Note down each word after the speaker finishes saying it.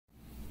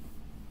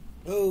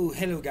Oh,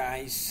 hello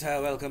guys,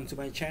 welcome to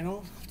my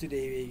channel.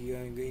 Today we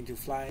are going to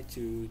fly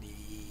to the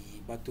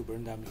Batu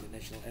Berendam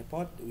International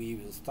Airport. We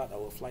will start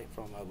our flight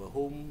from our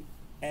home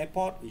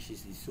airport, which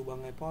is the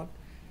Subang Airport,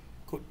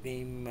 code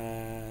name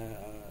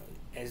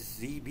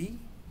SZB.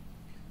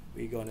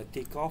 We're gonna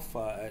take off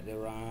at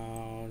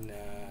around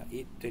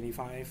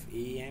 8:25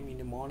 a.m. in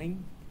the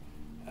morning.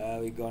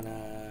 We're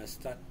gonna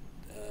start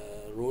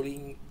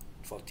rolling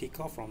for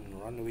takeoff from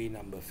runway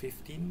number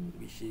 15,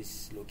 which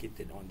is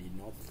located on the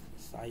north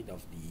side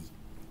of the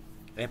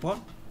airport.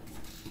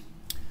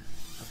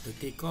 After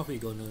takeoff, we're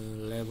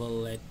gonna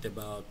level at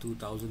about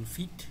 2,000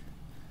 feet,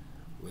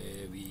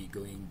 where we're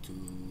going to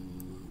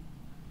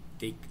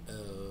take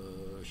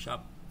a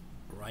sharp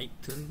right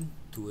turn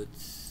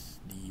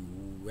towards the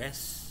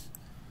west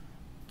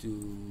to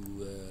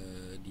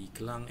the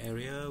Kelang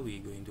area. We're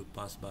going to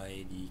pass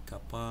by the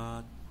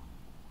Cockpit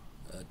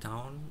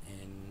town,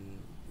 and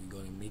we're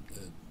going to make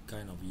a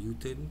kind of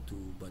U-turn to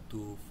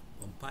Batu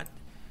Empat,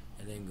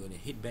 and then we're going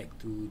to head back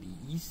to the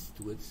east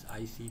towards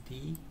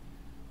ICT,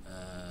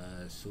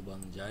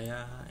 Subang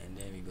Jaya, and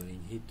then we're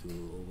going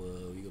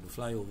to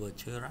fly over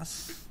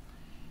Cheras,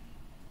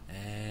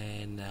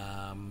 and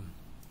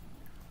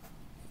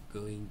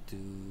going to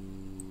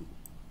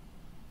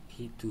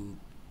head to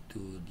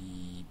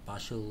the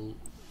partial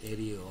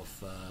area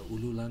of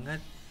Ulu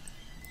Langat,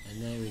 and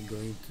then we're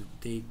going to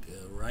take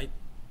a right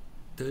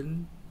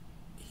turn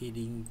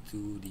heading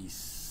to the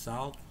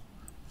south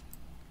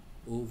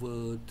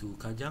over to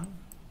Kajang,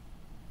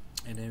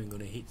 and then we're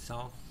going to head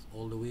south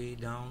all the way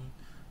down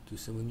to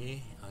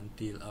Semenye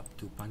until up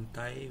to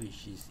Pantai,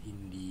 which is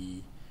in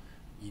the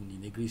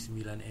Negeri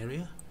Sembilan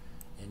area,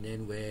 and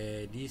then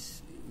where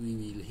this we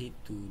will head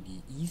to the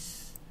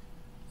east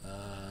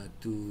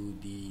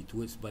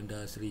towards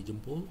Bandar Seri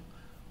Jempol,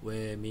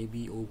 where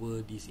maybe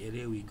over this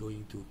area we're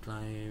going to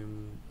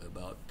climb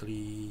about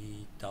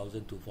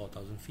 3,000 to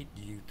 4,000 feet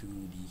due to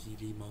the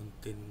hilly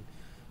mountain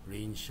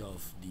range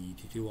of the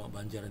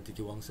Banjar and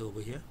Titiwangsa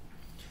over here.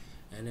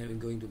 And then we're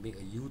going to make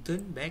a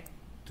U-turn head back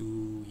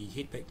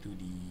to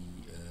the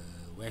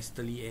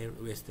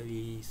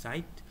westerly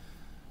side.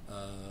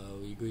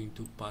 We're going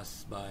to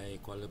pass by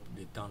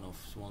the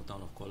small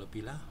town of Kuala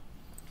Pilah,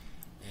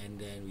 and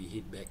then we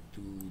head back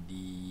to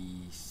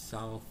the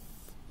south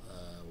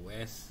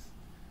west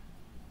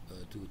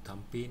to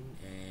Tampin,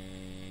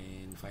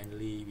 and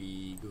finally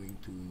we're going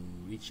to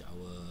reach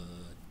our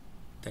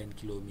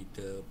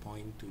 10-kilometer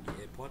point to the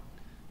airport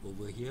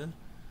over here,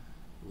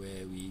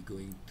 where we're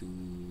going to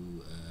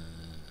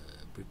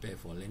prepare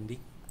for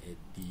landing at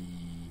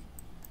the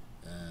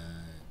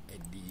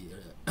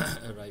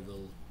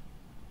arrival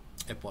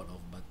airport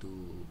of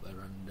Batu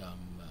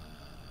Berendam,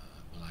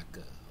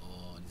 Malacca,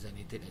 or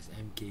designated as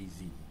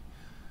MKZ.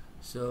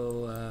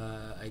 So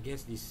I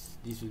guess this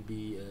will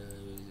be a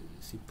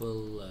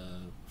simple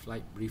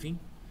flight briefing.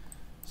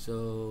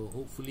 So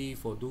hopefully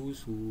for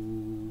those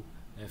who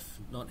have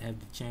not had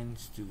the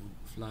chance to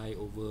fly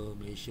over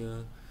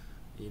Malaysia,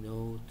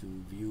 to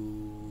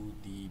view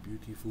the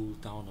beautiful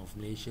town of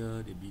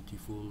Malaysia, the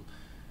beautiful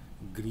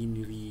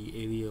greenery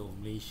area of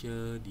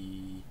Malaysia,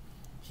 the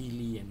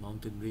hilly and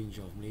mountain range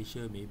of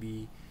Malaysia,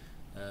 maybe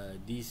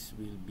this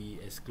will be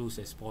as close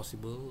as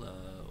possible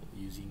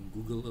using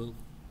Google Earth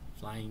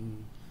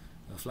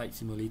flight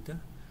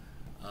simulator.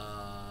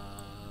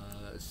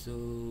 So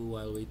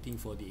while waiting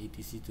for the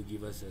ATC to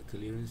give us a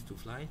clearance to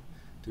fly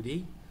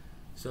today,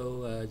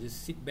 so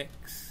just sit back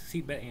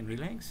and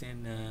relax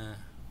and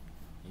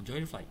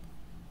enjoy the flight.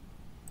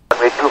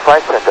 Runway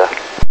 25 center.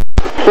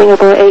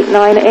 Singapore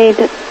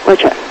 898,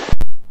 roger.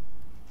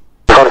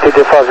 Cockpit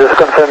 5, just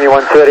confirm you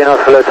 130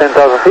 knots below 10,000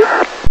 feet.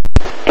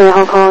 Air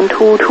Hong Kong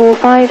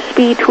 225,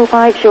 speed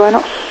 250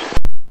 knots.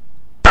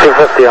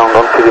 250 Hong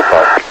Kong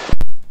 225.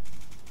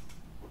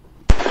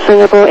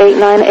 Singapore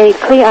 898,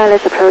 clear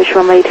ILS approach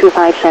runway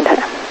 25 center.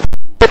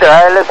 Clear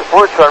ILS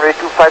approach runway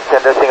 25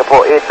 center,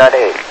 Singapore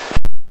 898.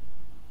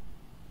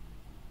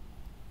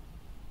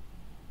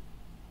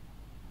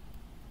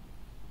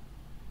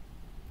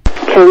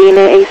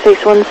 Karina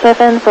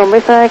 8617 from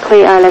River,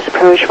 clear ILS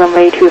approach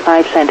runway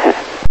 25 center.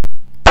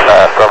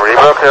 From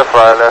River, clear for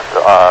ILS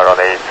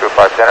runway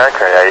 25 center,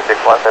 Karina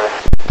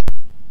 8617.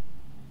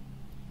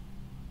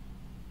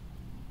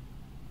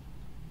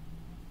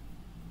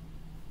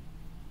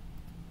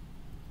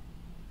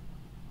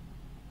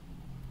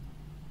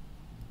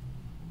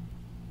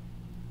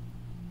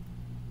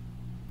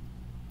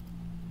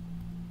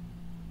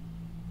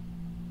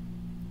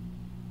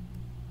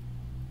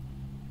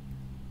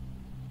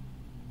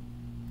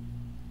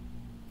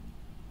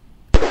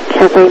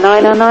 Cafe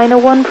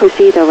 90901,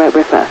 proceed direct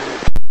River.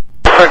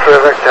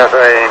 River,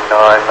 Cafe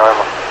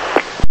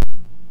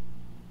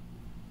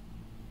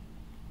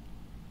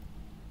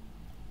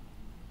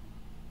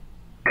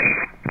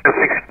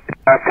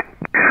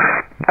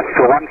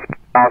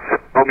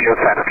Romeo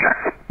Santa Fe.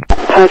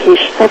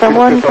 Turkish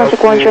 71,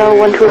 contact Guangzhou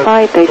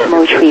 125,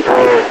 decimal 35.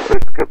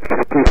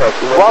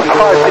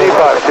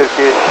 1535,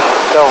 Turkish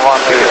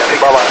 71,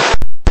 bye-bye.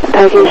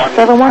 Turkish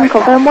 71,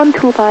 confirm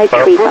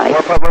 12535.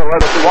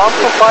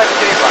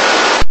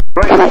 12535.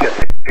 Bye-bye.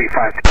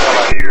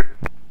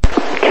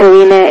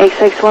 Carina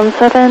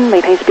 8617,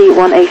 maintain speed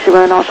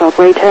 180 knots or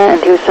greater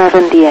until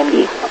 7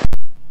 DME.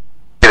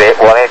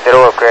 180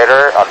 or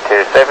greater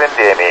until 7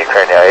 DME,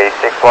 Carina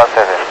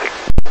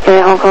 8617.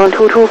 Air Hong Kong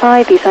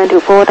 225, descend to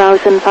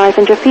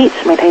 4,500 feet,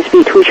 maintain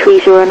speed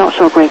 230 knots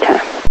or greater.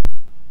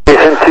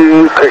 Descend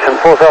to correction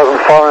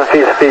 4,500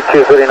 feet, speed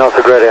 230 knots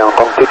or greater, Hong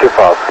Kong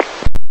 225.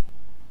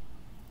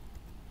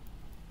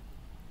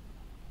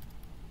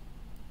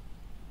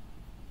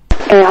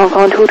 Air Hong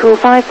Kong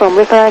 225 from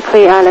River,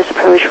 clear ILS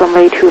approach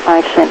runway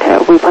 25 center,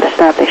 report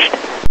established.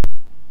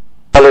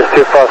 ILS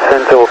 25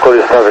 center, will call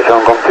established,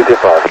 Hong Kong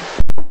 225.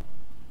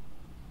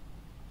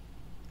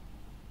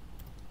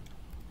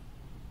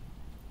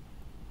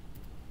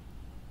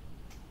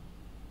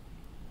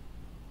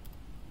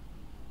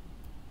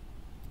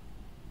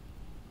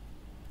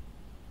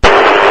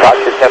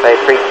 Cafe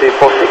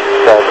 3246,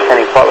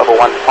 descending flight level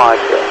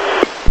 150.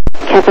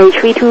 Cafe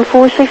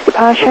 3246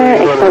 departure,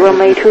 expect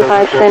runway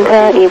 25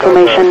 center,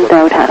 information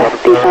Delta,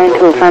 descend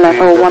to flight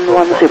level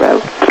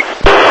 110.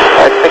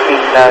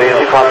 Expecting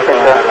 25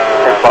 center,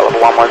 descend flight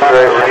level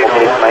 110, report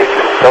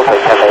information Delta,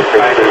 Cafe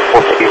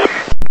 3246.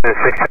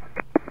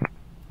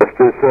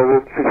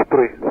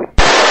 2763.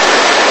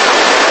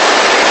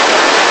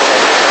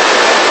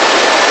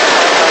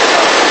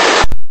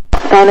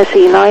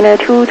 Dynasty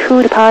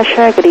 9022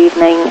 departure, good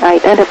evening,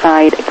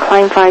 identified,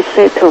 climb 5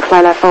 seat to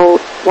flight level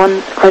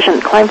 1,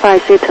 question, climb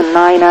 5 seat to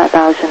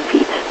 9,000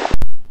 feet.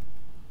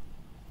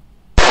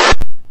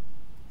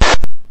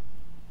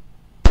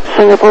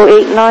 Singapore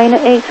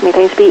 898,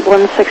 maintain speed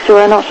 160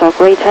 knots or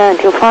greater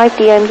until 5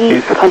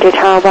 DME, contact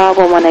Tower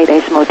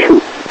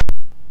 118.2.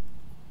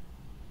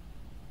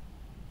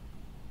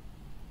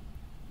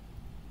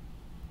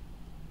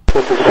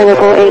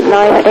 Singapore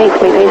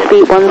 898, maintain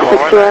speed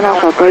 160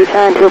 knots or greater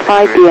until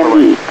 5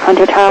 DME,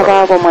 contact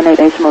Tower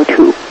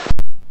 118.2.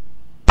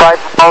 5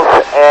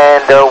 miles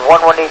and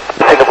 118,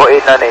 Singapore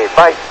 898,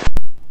 bye.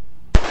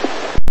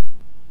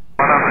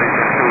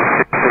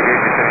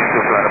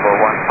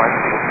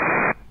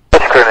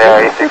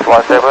 Carina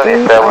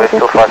 8617, establish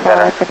 25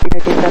 center.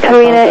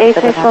 Carina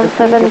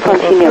 8617,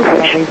 continue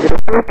approach.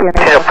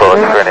 Continue approach,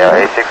 Carina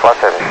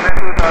 8617.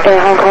 Air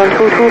Hong Kong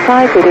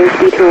 225, reduce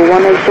speed to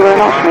 180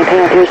 knots,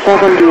 maintain until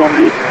 7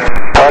 DME.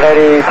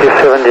 180 to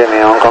 7 DME,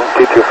 Hong Kong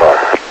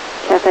 225.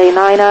 Cathay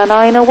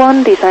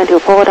 9901, descend to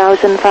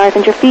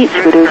 4,500 feet,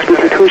 reduce speed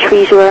to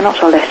 230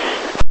 knots or less.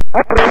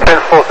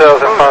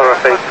 4,500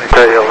 feet,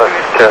 radio left,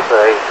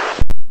 Cathay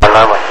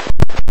 991.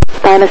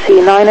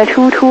 Dynasty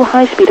 9022,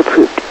 high speed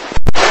approved.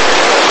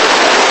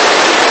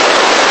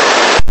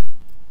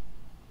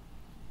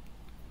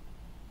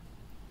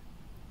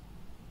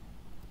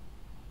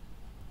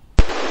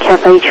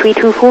 Cathay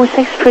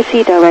 3246,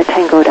 proceed direct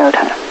Tango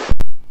Delta.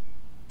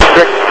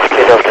 Direct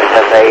Delta,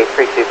 Cathay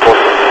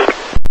 3246.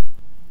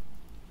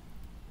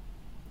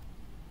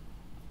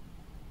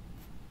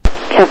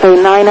 Cathay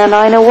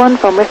 9901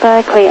 from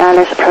River, clear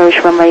ILS approach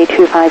runway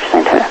 25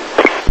 center.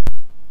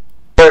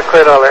 Clear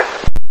ILS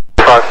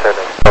 5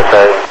 center,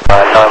 Cathay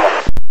 991.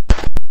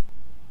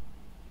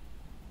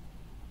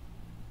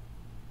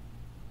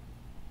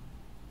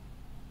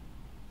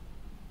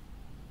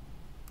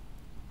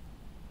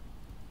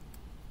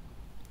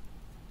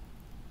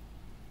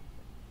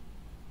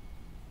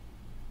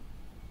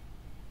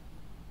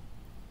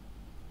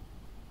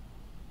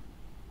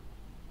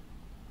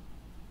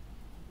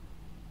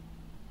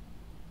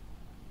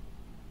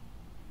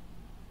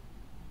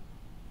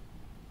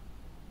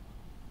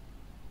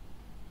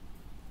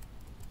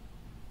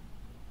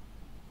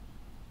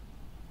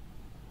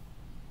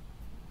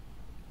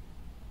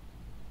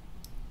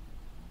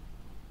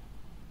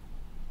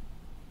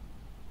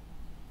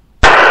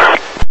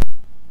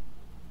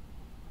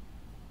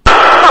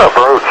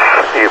 Approach,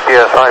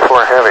 UPS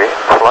I-4 Heavy,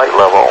 flight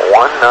level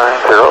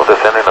 190,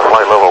 descending to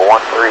flight level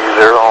 130,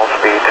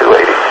 speed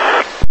 280.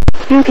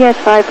 UPS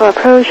 54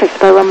 approach,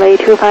 expect runway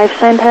 25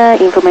 center,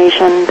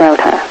 information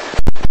Delta.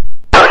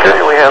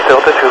 Okay, we have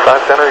Delta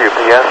 25 center,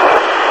 UPS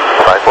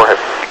 54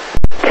 Heavy.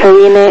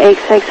 Carina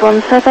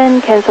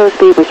 8617, cancel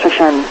speed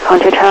restriction,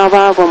 contact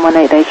Tower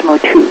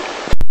 118.2.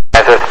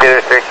 Cancel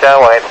speed restriction,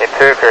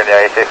 182,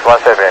 Carina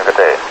 8617, good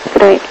day. Good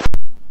day.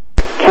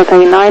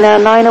 Cathay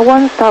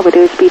 9901, start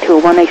reduce speed to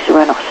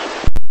 180 knots.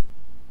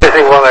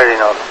 Using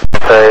 180 knots,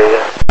 Cathay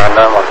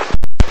 991.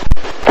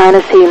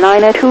 Dynasty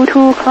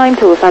 9022, climb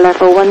to flight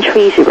level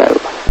 130.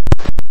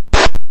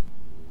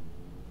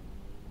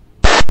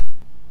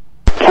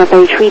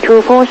 Cathay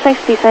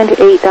 3246, descend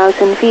to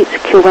 8,000 feet,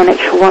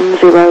 QNH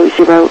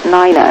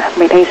 1009er,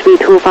 maintain speed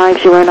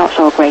 250 knots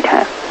or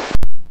greater.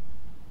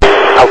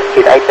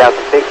 Altitude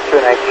 8,000 feet,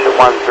 QNH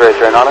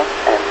 1009er,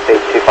 and speed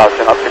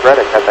 250 knots or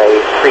greater,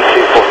 Cathay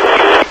 3246.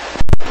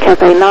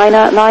 Cathay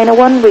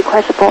 9901,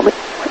 request support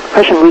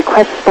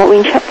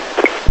wind check.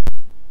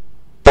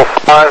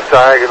 5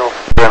 diagonal,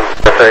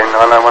 Cathay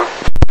 991.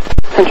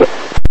 Thank you.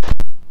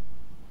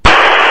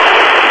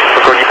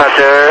 Good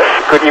departure,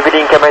 good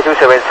evening, Camry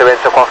 277,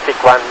 Squawk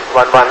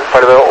 6111,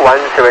 for the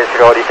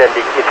 170,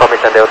 descending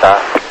information Delta.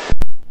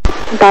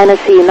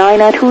 Dynasty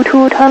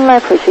 922, turn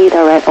left, proceed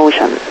direct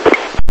ocean.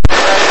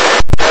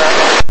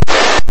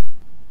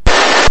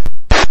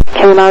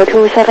 KML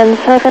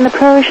 277,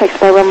 approach,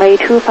 expect runway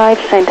 25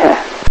 center.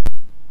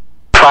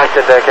 5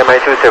 center, KML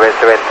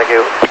 277, thank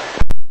you.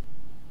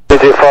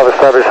 225,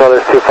 establish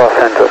LS 25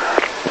 center.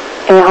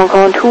 Air Hong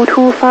Kong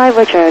 225,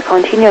 roger,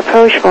 continue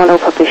approach, follow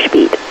published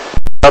speed.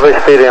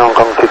 Published speed in Hong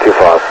Kong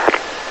 225.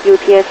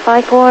 UPS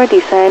 54,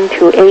 descend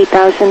to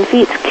 8,000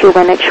 feet,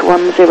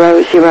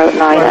 Q1H1009,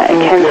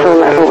 cancel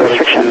level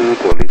restriction.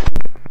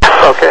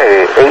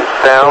 Okay,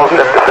 8,000,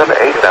 descend to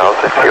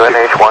 8,000,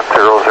 QNH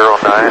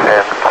 1009,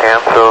 and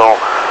cancel,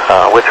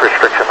 which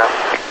restriction now?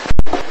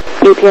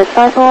 UPS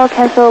 54,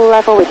 cancel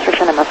level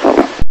restriction at Muscle.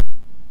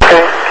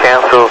 Okay,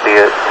 cancel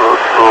the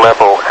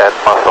level at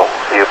Muscle,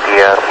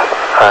 UPS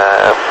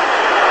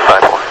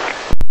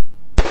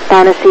 54.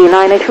 Dynasty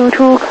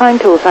 922, climb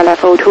to flight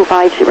level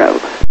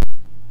 250.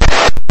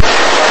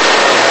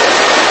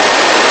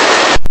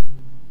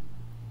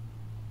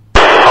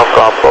 Hong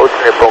Kong approach,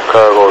 Nippon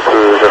Cargo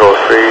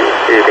 203,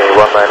 eating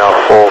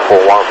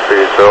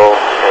 1944130,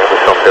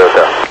 Mission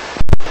Delta.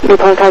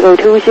 Nippon Cargo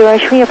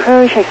 203,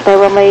 approach, expect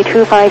runway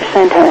 25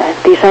 center,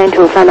 descend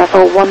to flight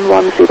level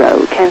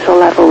 110, cancel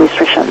level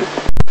restriction.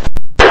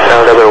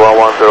 Descend level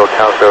 110,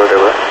 cancel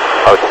level,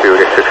 altitude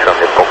restriction,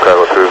 Nippon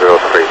Cargo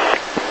 203.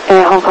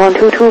 Air Hong Kong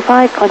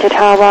 225, contact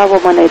tower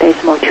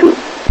 118.2.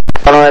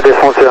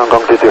 118.2, Hong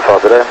Kong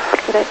 225 today.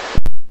 Today.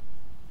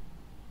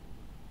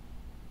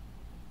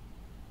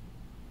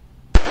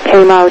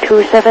 KML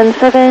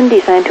 277,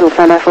 descend to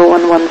flight level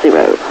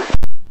 110.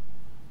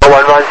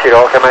 110,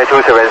 KML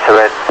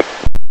 277.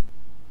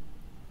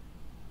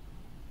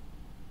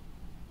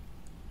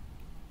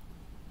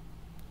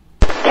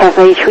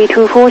 Cafe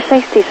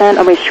 3246, descend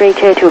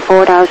unrestricted to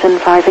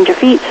 4,500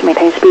 feet,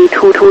 maintain speed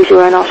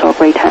 220 knots or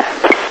greater.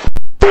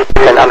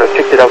 And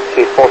unrestricted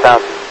altitude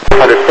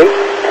 4,500 feet,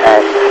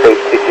 and speed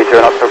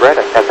 220 knots or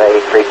greater,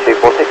 Cafe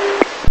 3246.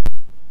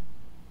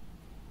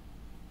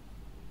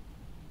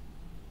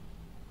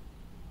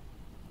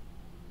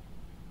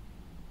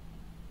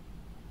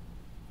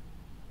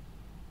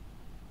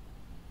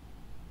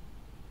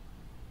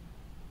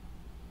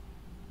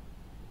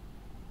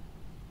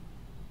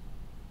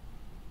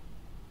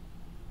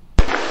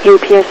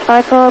 UPS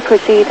 54,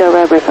 proceed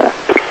Red River.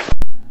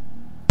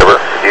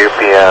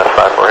 UPS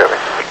 54 heavy.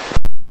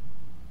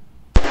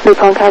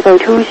 Nippon Cargo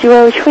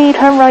 203,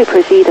 turn right,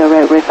 proceed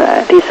Red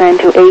River,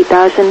 descend to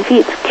 8,000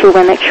 feet,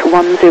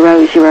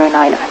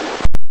 Q1H1009.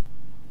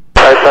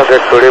 500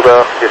 to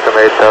river, descend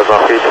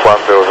 8,000 feet,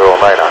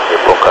 1009,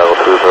 Nippon Cargo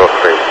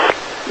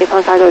 203.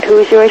 Nippon Cargo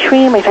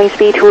 203, maintain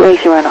speed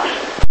 280 knots.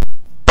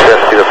 Yes,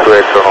 speed of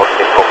 280 knots,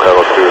 Nippon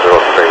Cargo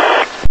 203.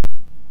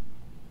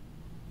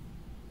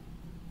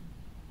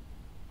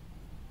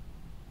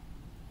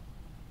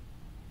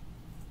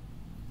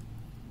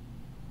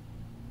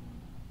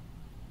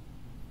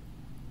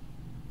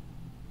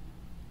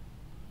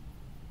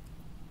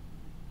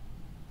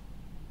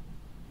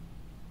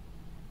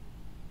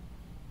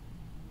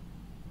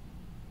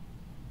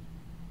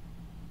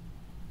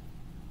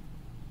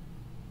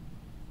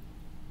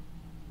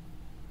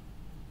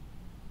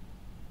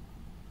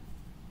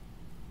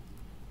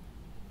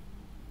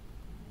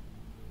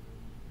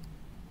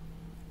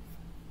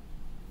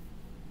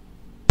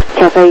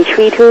 Cafe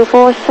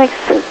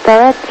 3246,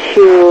 direct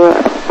to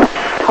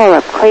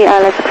Torab, clear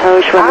ILS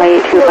approach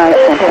runway 25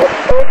 center.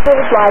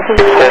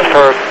 Yes,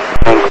 Torab,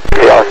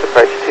 ILS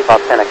approach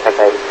 25 center,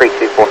 Cafe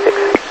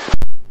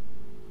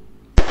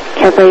 3246.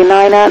 Cafe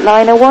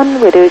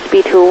 901, reduce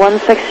speed to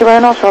 160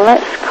 knots or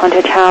less,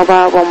 contact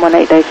tower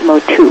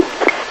 118.2.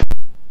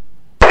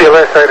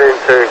 CLS heading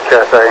to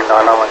Cafe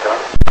 901.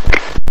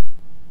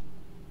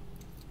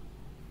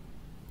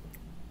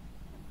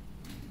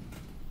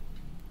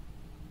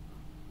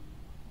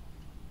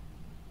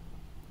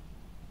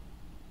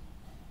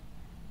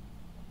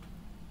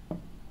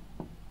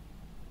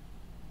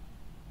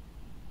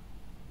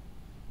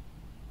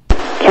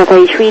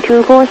 Cafe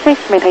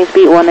 3246, maintain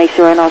speed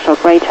 180 knots or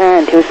greater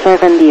until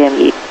 7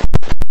 DME.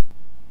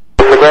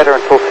 Greater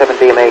until 7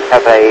 DME,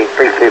 Cafe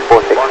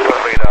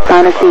 3246.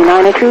 Dynasty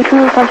 922,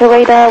 contact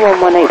radar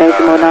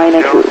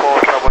 118.92.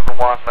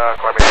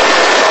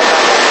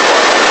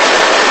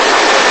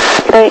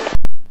 Today.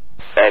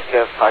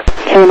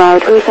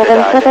 KML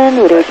 277,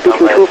 reduce speed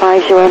to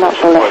 250 knots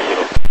or less.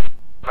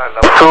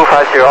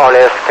 250 or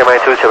less, KML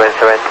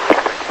 277.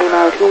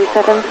 KML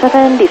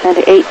 277, descend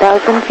to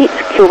 8,000 feet,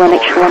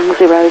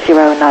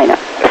 Q1H1009.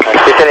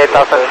 Descend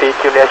 8,000 feet,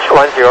 QNH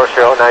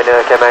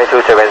 1009, KML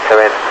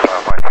 277.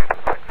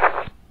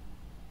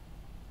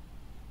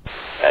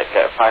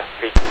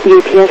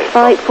 UPS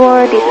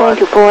 54, descend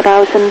to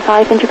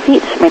 4,500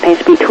 feet, maintain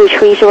speed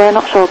 230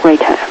 knots or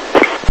greater.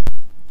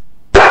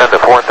 Descend to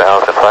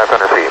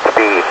 4,500 feet,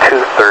 speed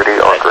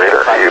 230 or greater,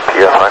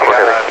 UPS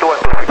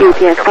 54.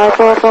 UPS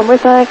 54 from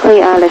River,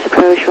 clear ILS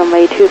approach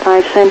runway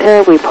 25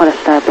 center, report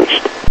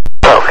established.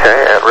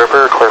 Okay, at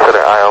River, clear for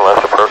the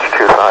ILS approach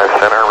 25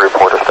 center,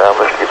 report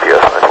established, UPS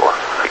 54.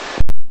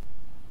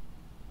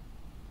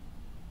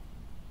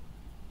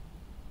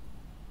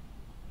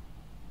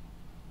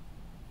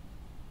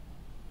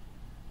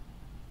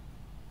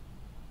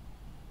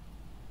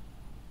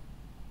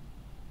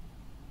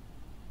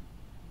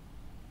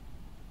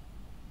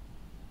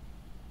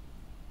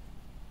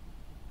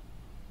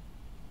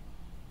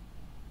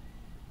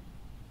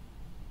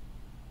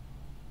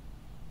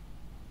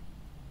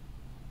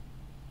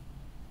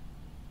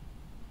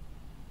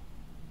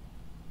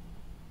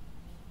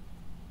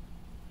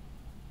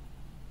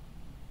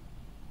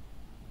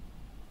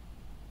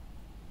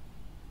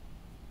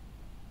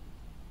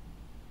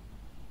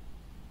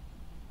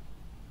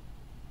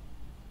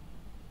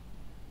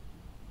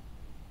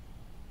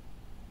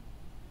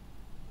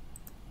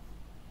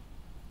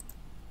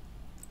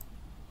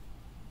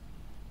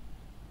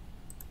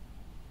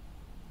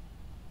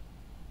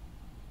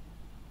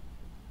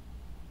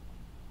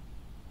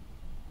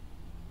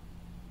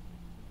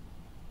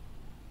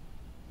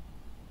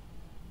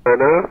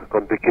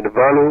 Contact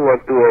Kinabalu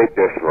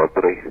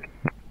 128.3.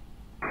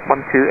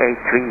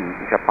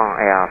 1283, Japan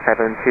Air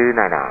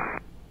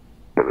 729.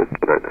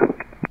 729.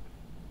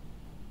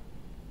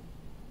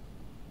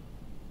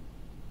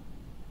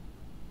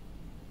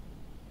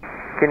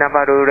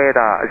 Kinabalu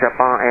radar,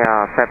 Japan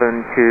Air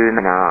 729,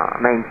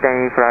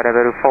 maintain flight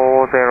level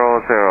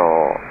 400,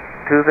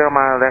 20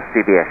 mile left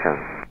deviation.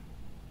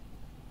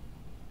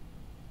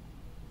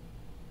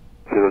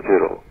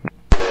 00.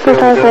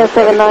 Lufthansa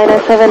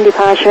 7907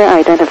 departure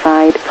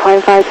identified.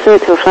 Climb 50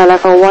 to flight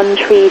level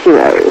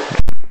 130.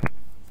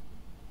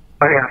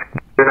 Flight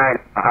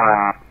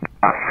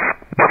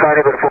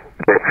level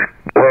 46.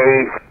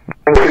 Way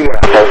clear.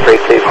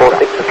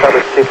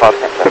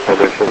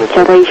 3246,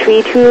 Cathay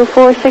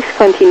 3246,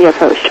 continue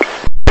approach.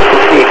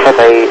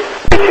 Cathay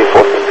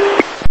 3246.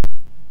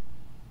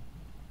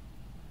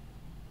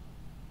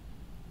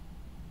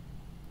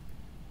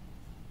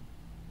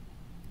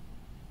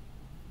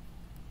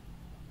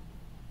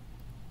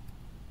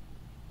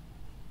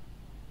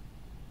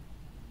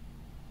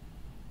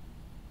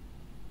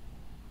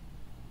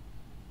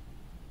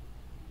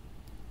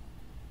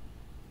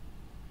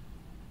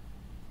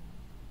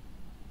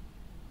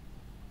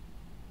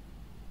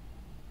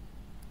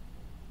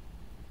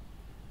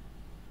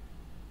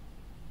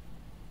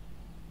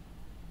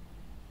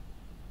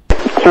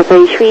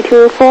 Cathay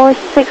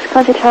 3246,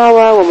 contact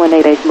tower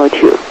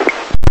 118.2.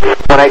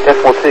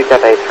 18.2,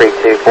 Cathay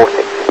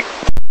 3246.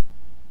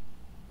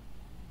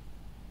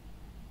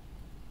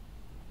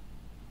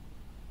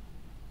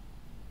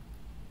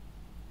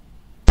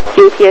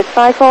 UPS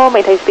 54,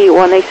 maintain speed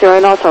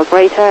 180 knots or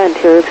greater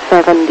until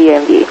 7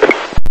 DMV.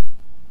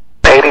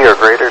 80 or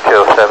greater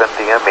till 7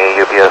 DME,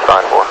 UPS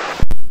 54.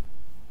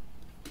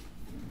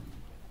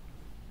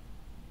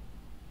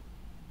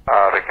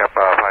 Recap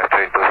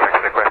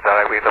 5326, request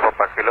direct with the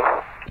Papa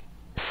Kilo.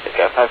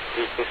 Recap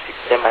 5326,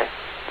 semi.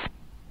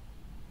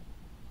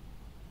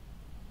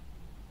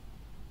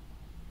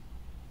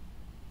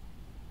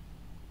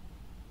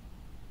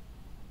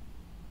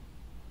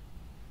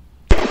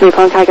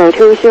 Nippon Cargo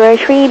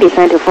 203,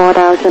 descend to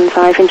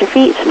 4,500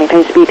 feet,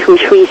 maintain speed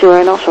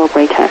 230 knots or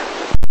greater.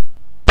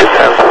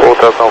 Descend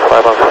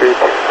 4,500 feet,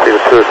 speed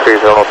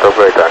 230 knots or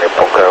greater,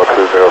 Nippon Cargo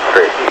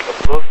 203.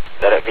 Approved,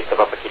 direct with the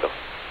Papa Kilo.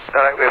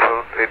 Direct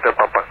with the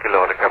Papa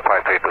Kilo, recap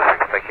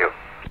 5326, thank you.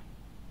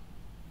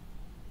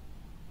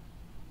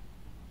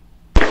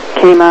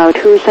 KML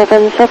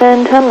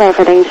 277, turn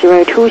left heading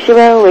 020,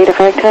 radar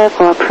factor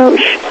for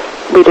approach.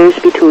 Reduce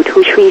speed to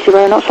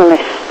 230 knots or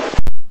less.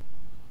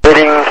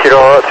 Heading 020,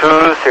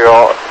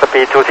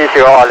 speed 230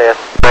 or less.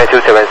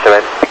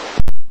 9277.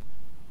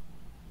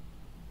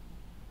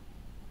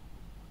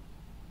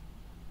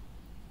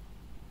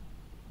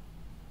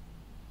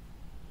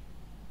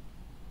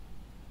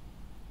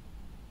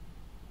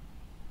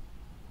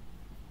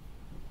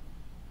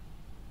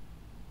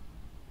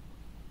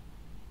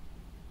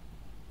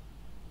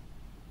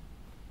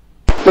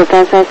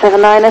 Lufthansa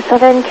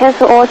 7907,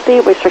 cancel all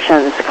speed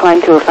restrictions,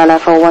 climb to flight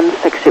level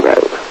 160.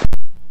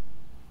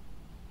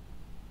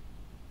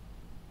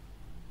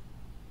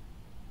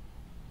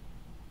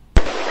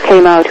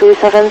 KML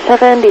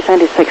 277,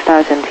 descend to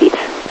 6,000 feet.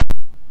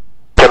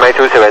 KML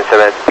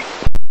 277.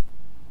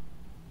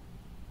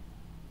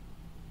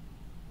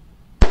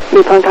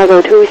 Nippon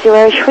Cargo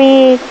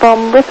 203,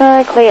 from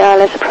River, clear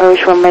ILS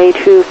approach runway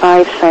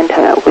 25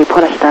 center,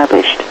 report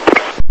established.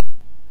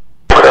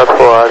 Clear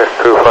for ILS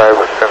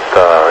 25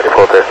 center,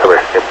 report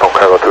established, Nippon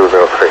Cargo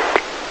 203.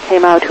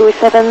 KML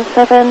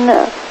 277,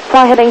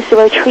 fly heading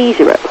 030.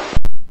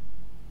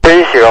 30,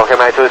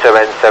 KML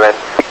 277.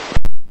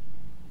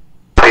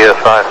 UPS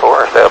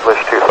 54,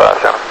 established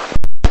 257.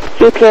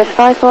 UPS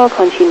 54,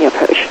 continue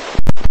approach.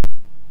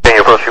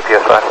 Continue approach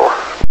UPS 54.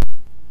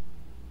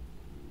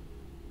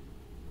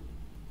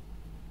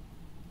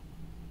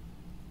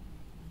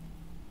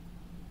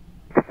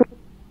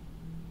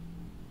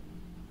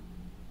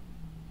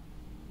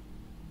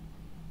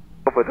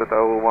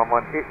 Total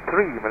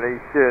 1183,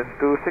 Malaysian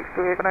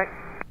 26289.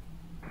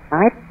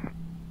 Right.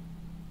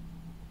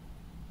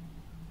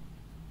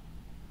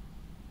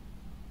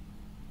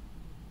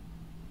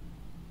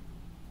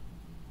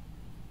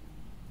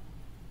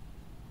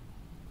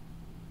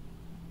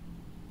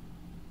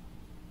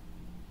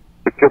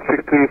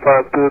 Traffic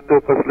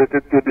 3522,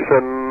 facilitated to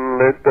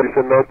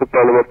descend now to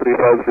Paloma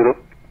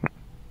 350.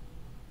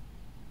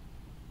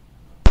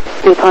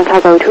 Nippon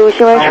Cargo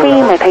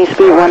 203, maintain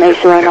speed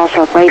 180 knots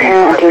or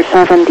greater until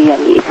 7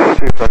 DME.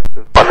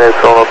 180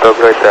 knots or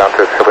greater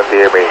until 7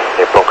 DME,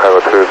 Nippon Cargo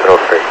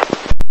 203.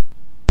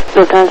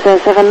 Lufthansa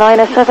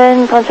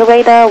 7907, contact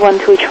radar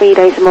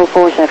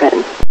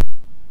 123.47.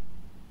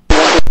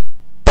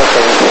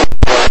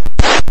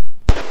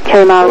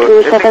 KML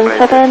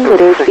 277,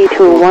 reduce speed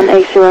to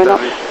 180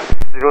 knots.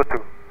 02.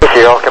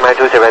 KML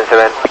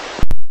 277.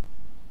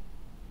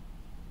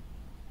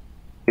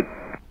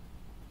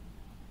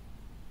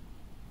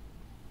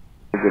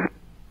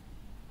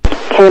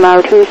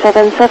 KML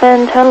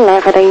 277, turn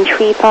left heading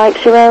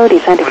 350,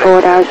 descend to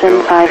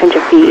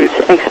 4,500 feet.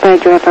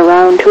 Expect to have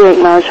around 28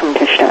 miles from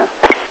touchdown.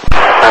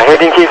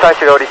 Heading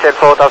T50, descent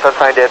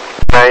 4500,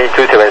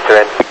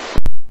 9277.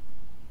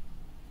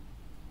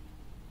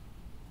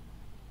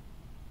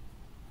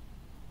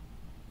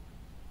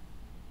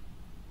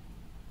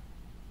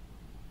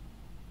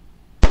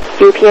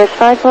 UPS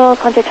 54,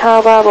 contact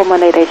tower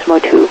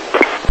 118.2.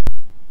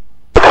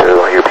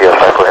 UPS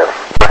 54 heavy.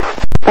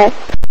 Right.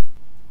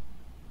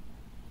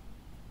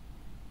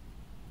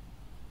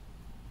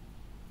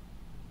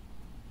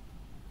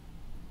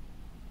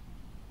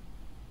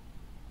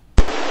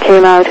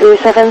 KML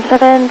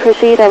 277,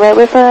 proceed direct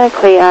river,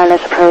 clear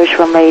ILS approach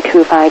runway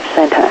 25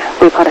 center.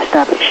 Report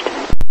established.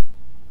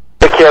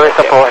 Clear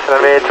support,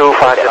 runway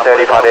 25 center,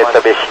 report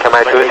established,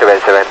 KML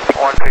 277.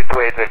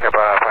 1328,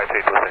 Capra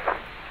 5326.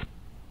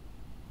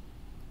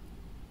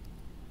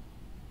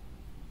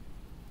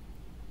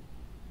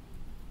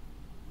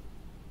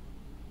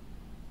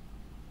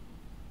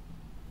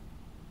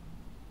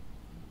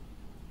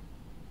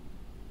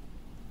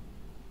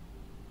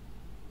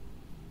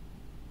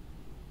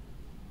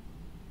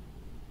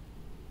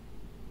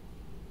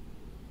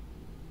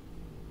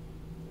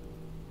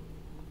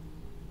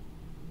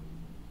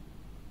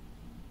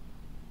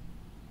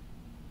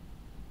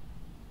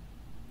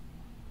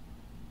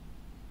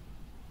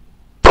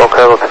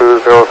 Cargo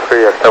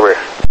 203,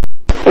 established.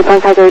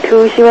 Report cargo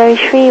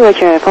 203,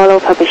 roger, follow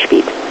published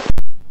speed.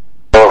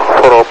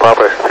 Follow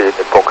published speed,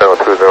 Nippon Cargo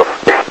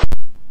 203.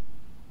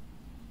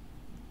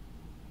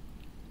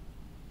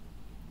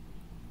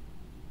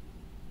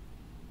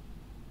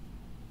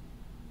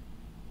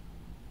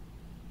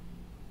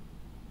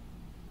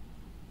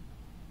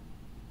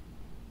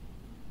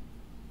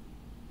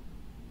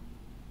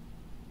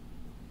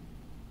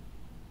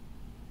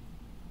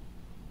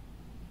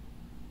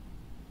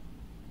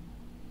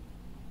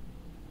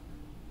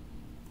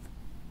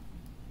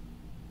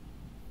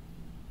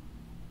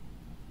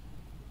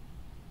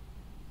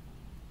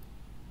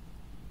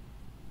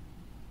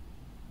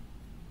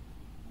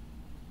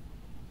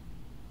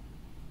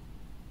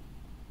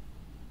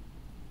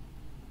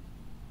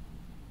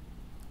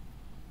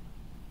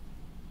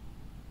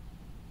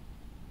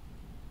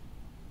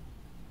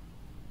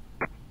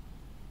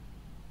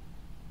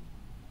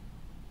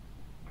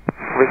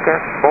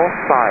 Request both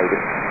sides.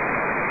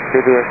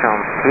 Deviation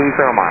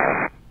 30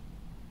 miles.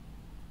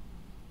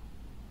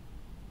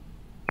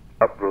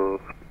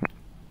 Approved.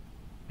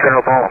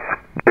 Zero false.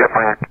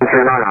 Departure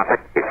 239,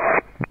 thank you.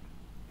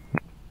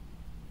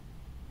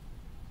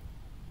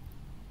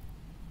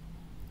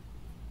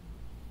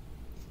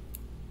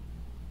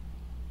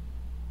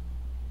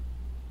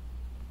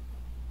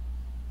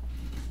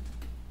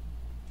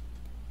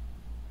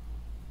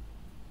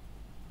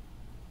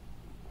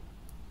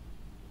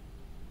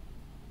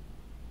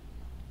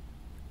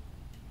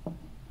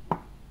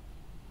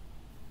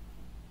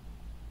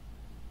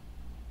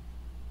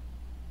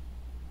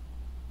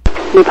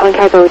 Nippon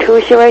cargo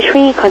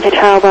 203, contact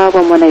tower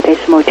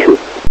 118.2.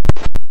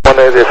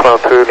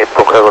 118.2,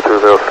 Nippon Cargo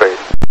 203.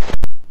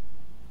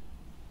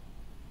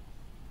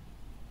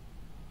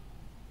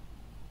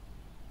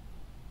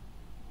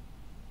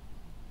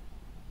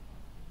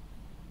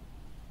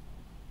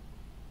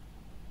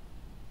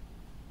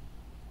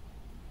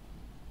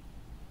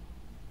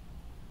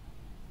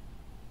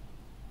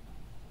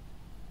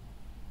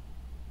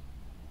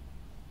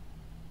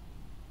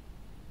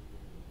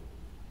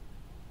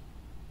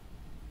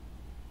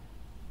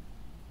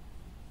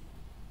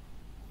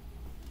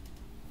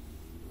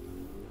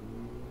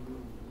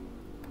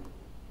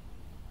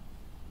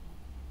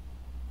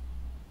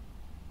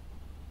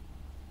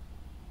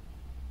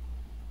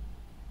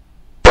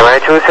 KML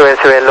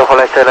 277,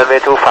 localizer runway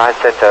 25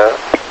 center.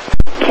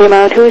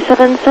 KML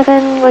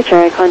 277,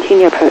 roger,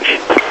 continue approach.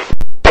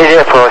 Easy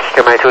approach,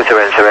 KML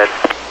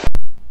 277.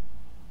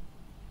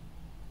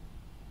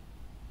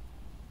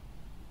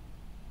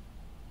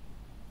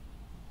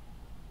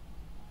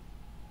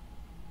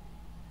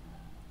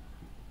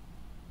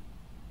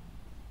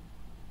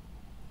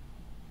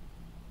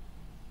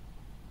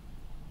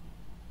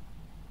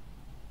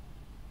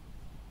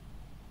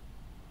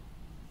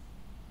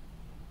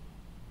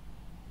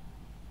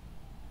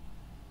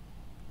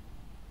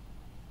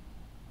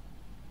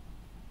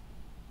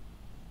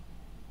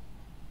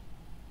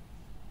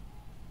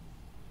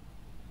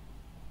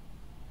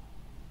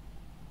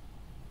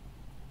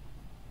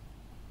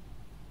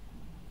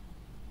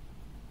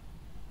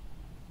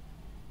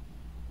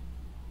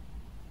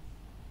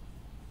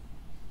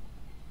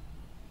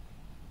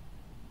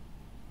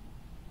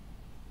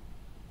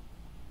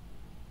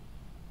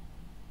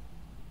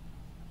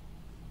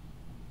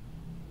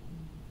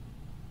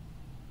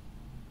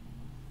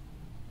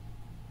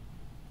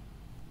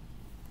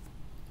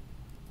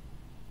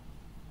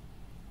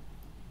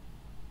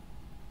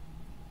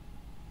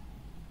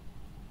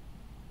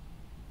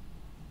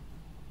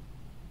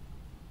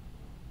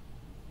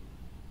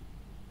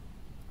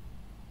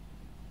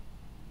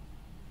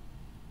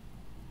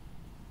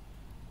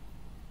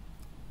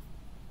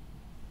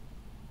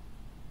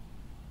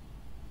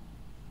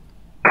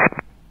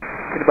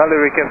 Bali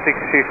Recap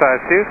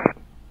 6352.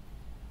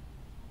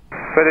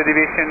 Further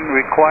deviation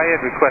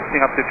required,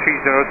 requesting up to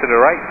 30 to the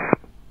right.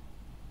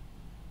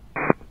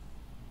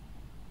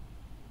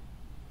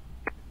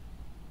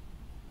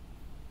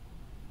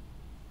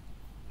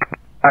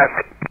 35.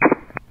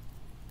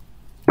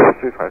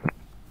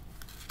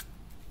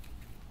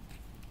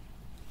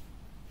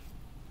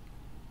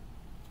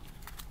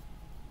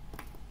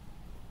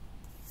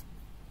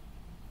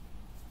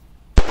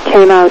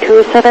 KML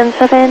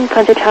 277,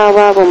 contact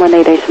tower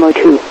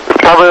 118.2.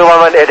 Tower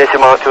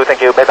 118.2,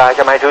 thank you. Bye bye,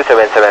 KML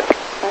 277.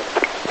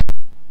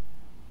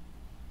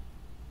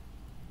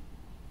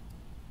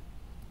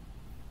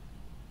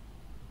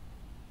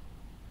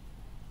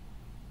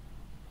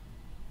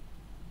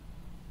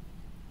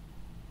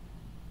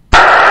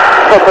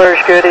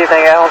 Operators, good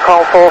evening.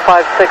 Hong Kong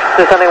 456,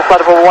 descending flight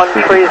level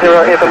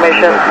 130,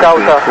 information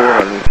Delta.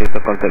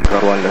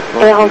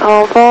 Air Hong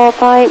Kong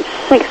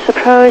 456,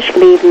 approach,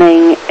 good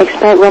evening.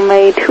 Expect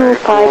runway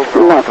 25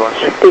 left,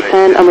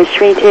 descend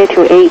unrestricted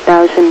to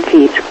 8,000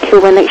 feet,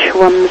 QNH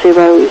 1009.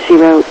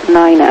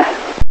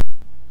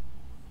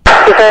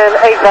 Descend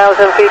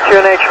 8,000 feet,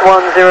 QNH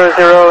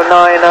 1009,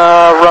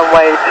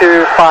 runway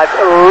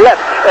 25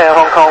 left, Air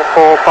Hong Kong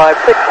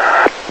 456.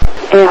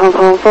 Air Hong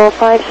Kong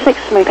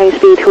 456, maintain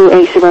speed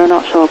 280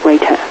 knots or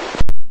greater.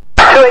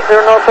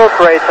 280 knots or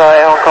greater,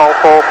 Air Hong Kong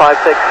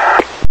 456.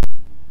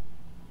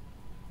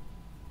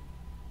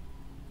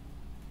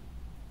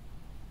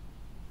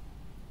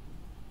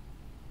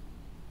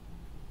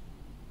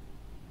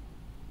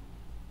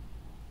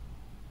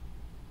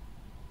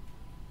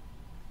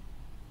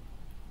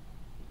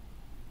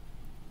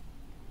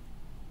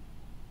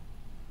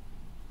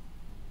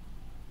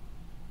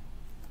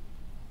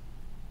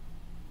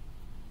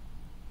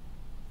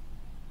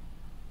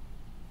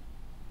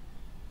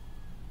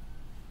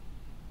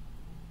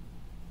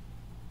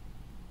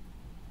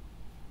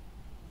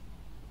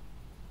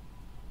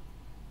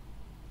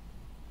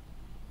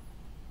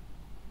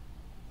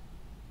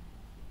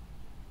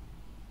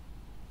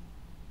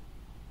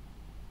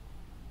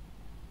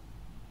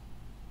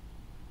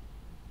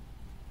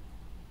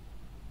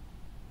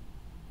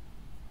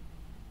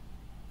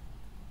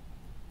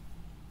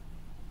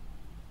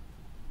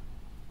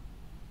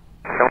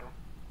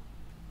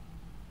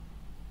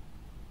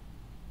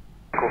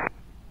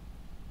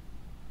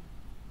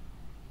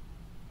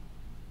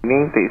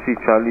 Taxi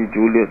Charlie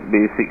Juliet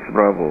Bay 6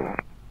 Bravo.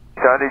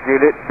 Charlie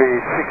Juliet Bay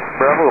 6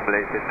 Bravo,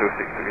 Malaysia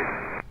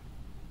 263.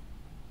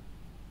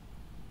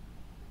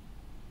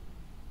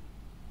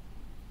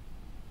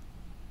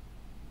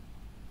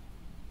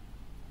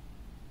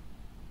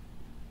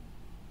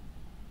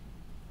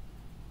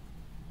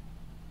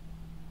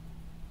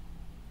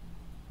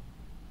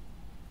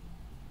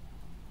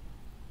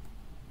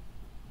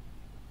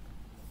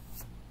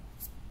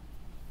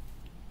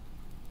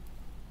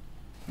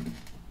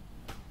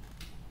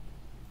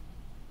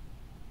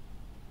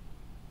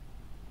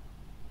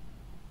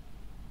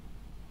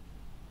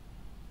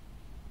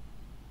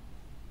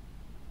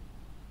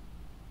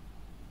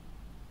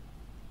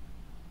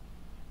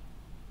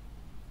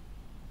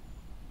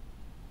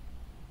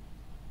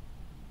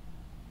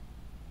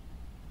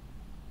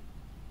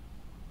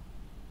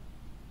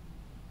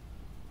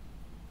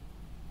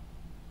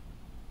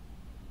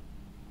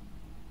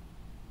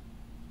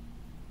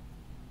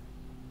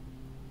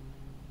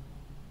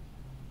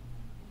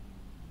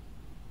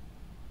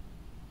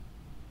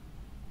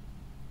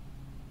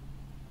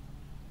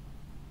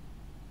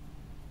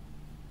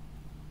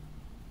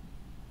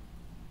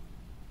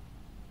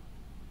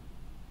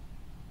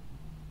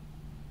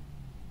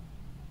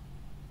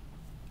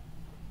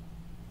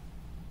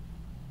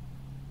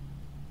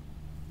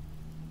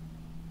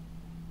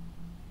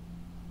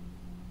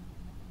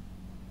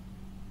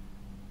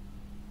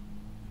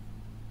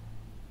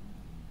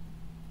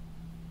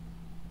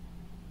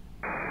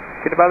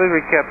 Kinabalu,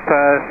 recap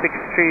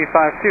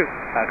 6352.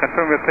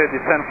 Confirm your clear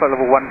descent flight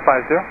level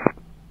 150.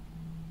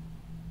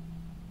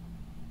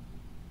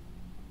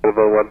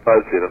 Level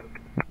 150.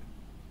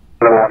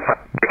 Level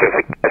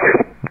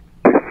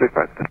 150.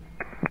 635.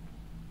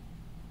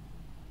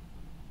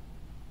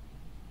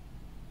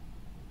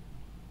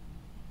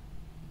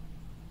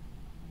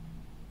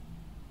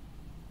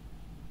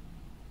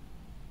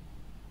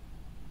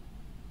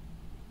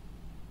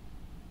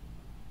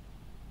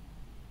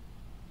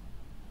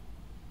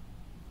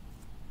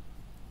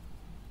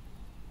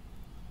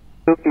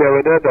 Clear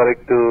weather,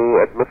 direct to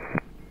Atmos.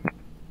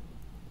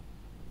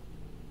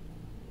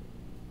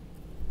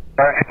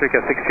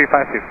 Recap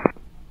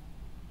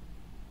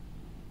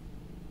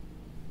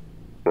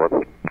 6352. 600,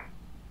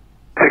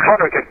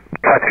 recap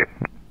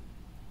 52.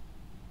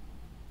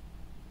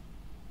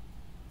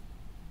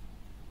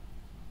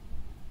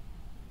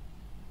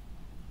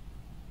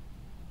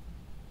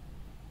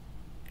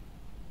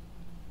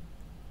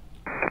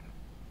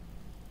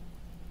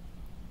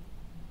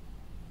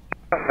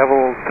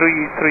 Level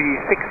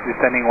 336,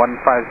 descending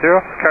 150,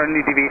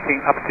 currently deviating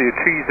up to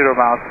 30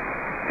 miles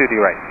to the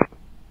right.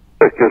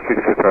 Secure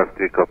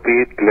 653,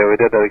 copied. Clear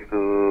weather, direct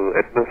to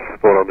Atmos,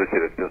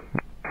 402.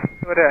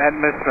 Weather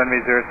Atmos,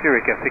 runway 02,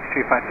 recap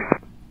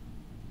 6352.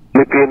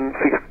 Philippine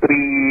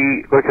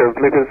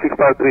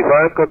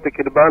 6535, contact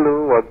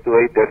Kinabalu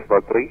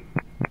 128.3.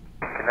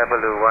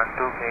 Kinabalu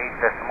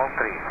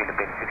 128.3,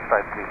 Philippine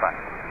 6535.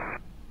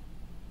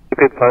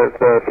 Philippine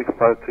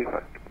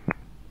 6535.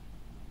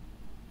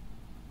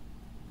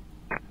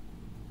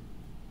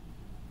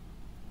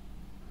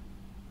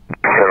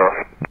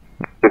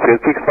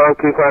 Indian 65,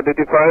 Q5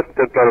 identified,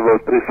 then flight level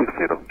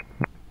 360.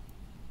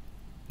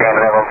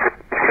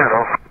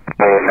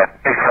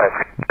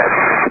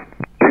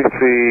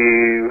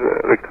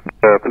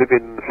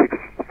 Philippine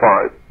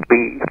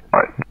 65B5.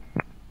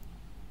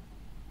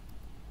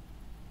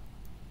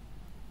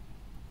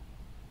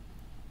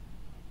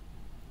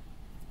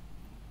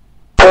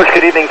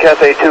 Good evening,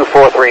 Cathay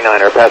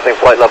 2439er, passing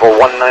flight level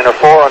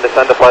 194 on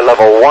descend to flight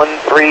level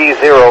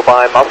 130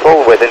 by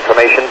Muscle with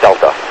information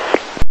Delta.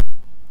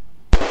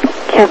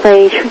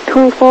 Cathay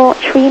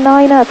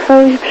 2439er,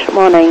 approach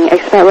morning,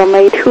 expect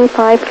runway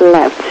 25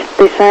 left,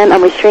 descend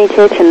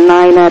unrestricted to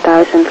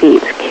 9,000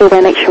 feet,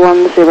 QNH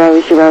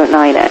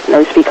 1009er,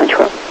 no speed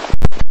control.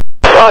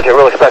 Roger,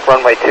 we'll expect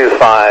runway 25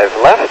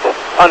 left,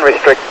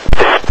 unrestricted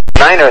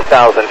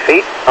 9,000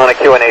 feet on a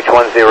QNH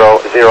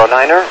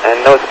 1009er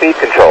and no speed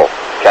control.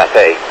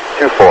 Cathay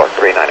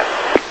 2439er.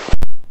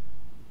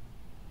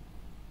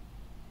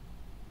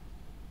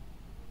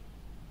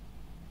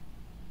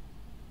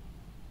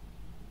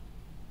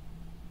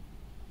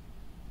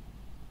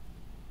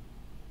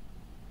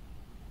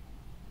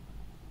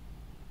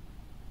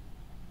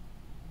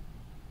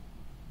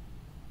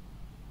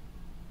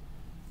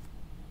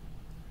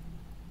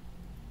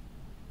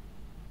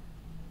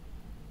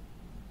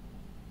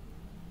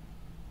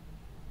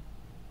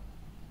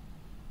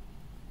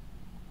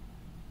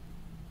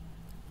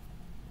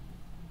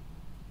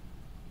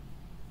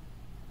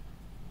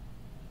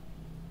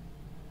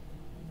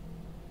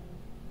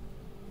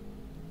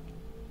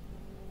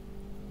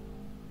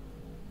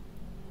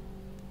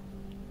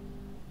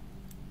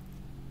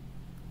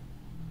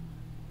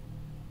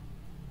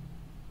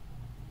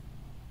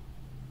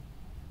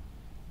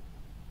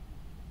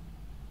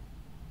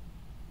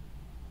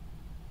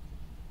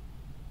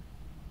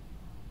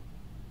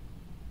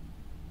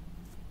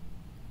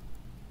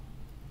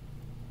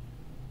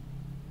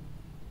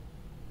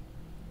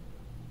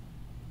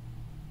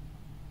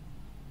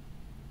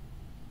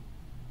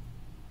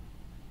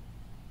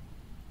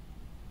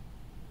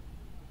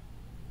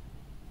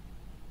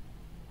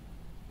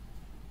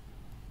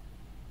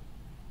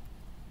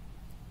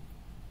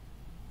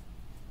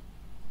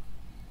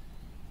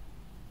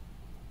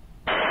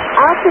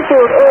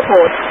 Archerfield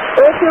Airport,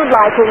 airfield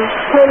lighting,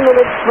 10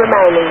 minutes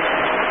remaining.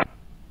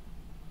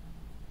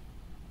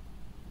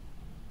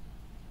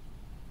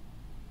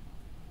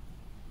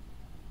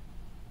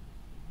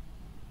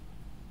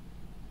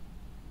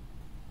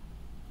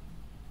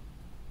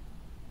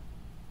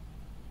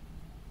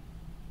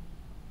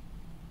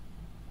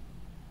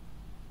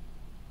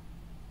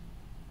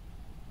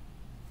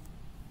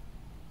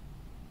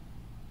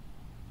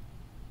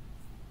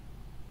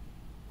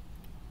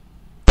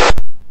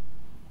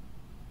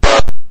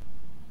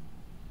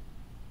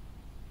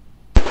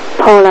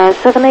 Polar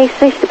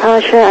 786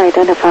 departure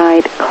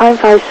identified. Climb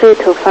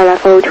 56 to flight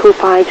level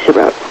 250.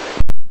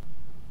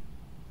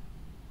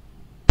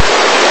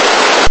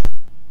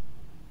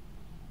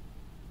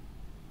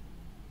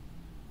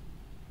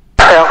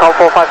 Air Hong Kong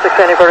 456,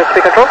 any further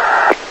speed control?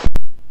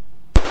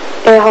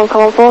 Air Hong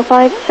Kong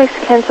 456,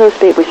 cancel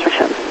speed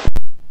restriction.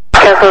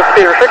 Cancel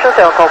speed restrictions,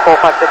 Air Hong Kong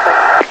 456,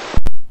 thanks.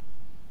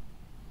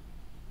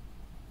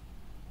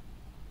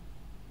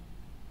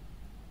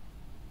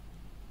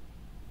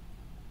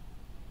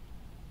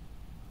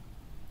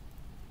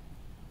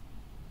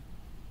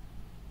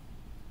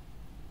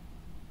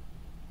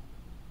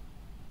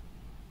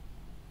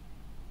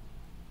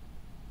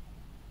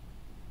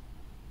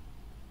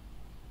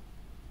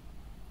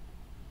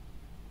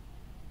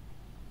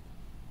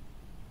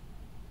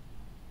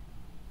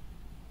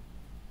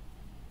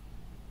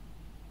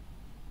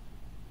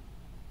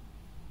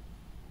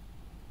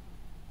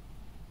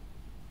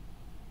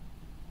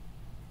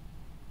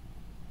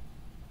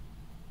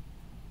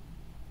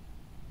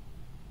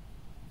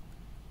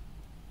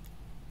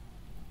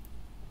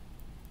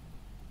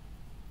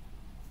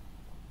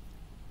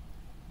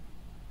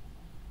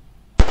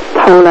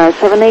 Polar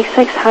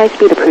 786, high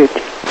speed approved.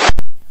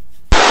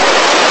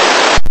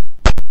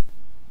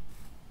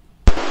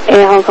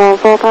 Air Hong Kong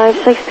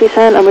 456,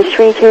 descend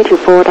unrestricted to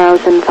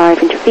 4,500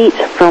 feet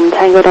from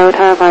Tango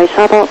Delta via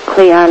Subang,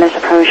 clear ILS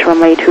approach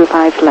runway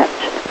 25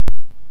 left.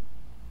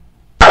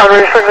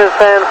 Unrestricted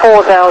descend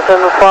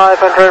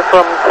 4,500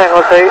 from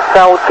Tango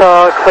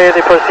Delta, clear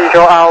the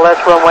procedural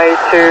ILS runway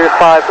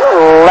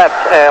 25 left,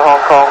 Air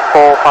Hong Kong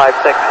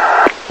 456.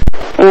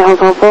 Air Hong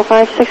Kong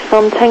 456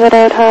 from Tango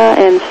Delta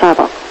and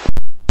Subang.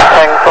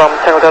 Hang from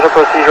Tango Delta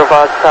procedure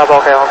via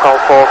Subang, Air Hong Kong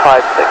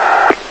 456.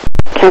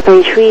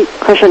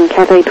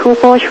 Cathay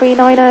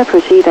 2439er,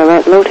 proceed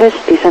direct Lotus,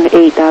 descend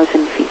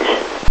 8,000 feet.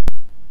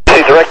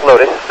 Proceed direct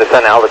Lotus,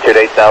 descend altitude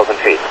 8,000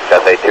 feet,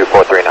 Cathay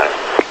 2439.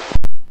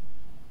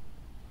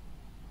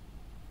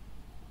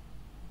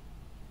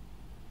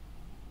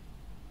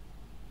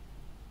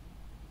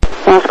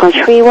 Malacca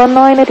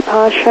 319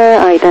 departure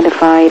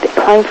identified.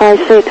 Climb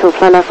 56 to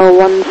flight level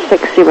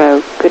 160.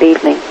 Good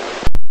evening.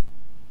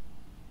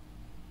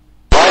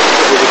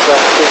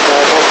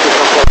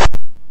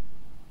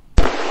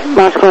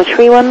 Malacca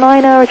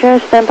 319 Roger,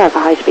 stand by for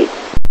high speed.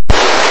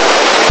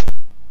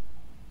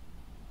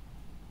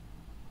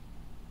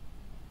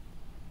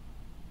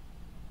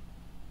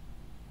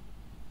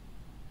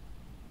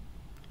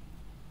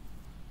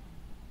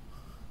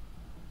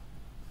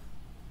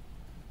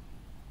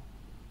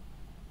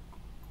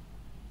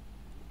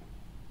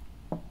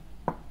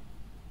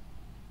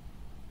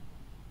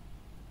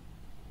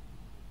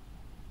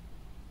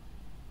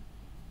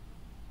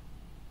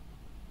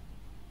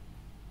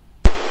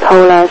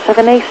 Polar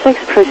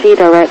 786, proceed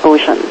direct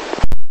ocean.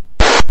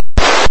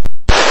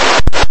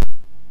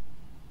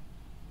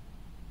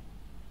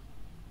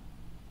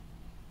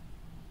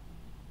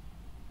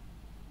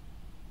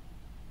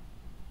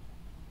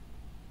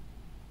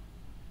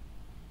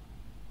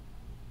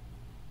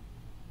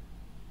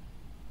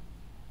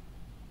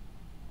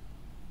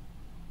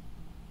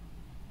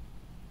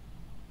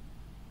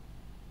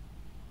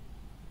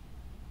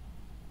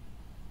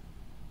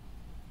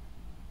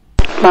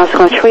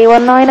 Malacca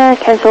 319er,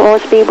 cancel all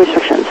speed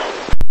restrictions.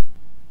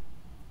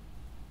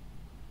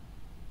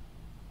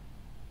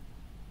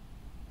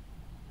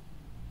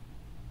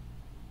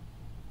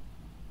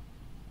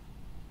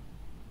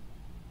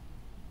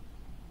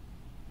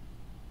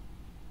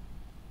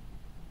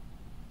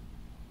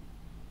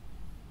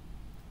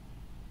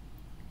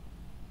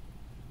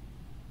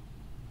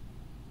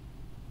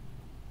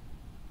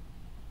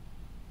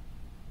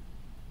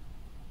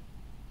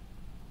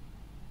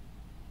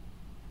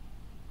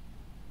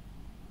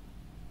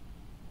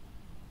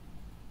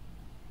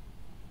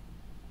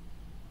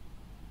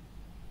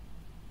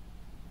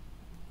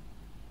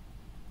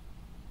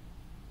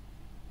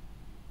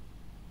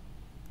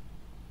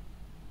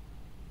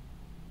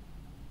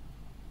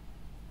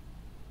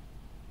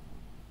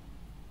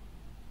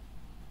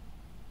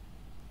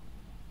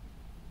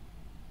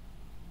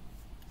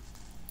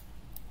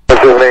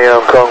 Sydney,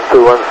 Hong Kong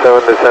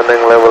 217,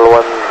 descending level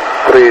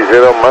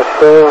 130,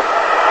 master.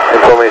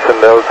 Information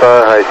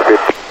Delta, high speed.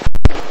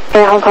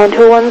 Air Hong Kong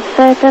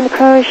 217,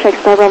 approach,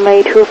 expect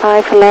runway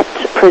 25 left,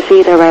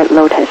 proceed direct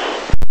Lotus.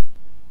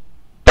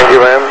 Thank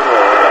you, ma'am.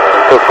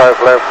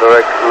 25 left,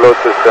 direct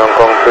Lotus to Hong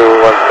Kong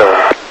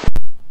 217.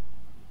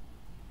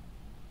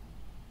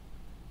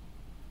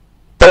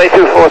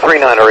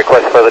 2439,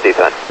 request for the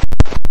descent.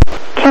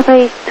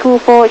 Cathay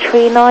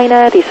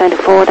 2439er, descend to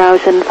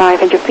 4,500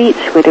 feet,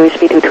 reduce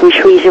speed to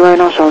 230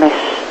 knots or less.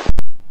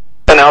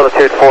 And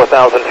altitude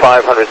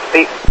 4,500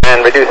 feet,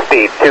 and reduce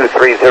speed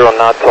 230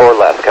 knots or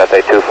less,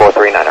 Cathay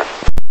 2439er.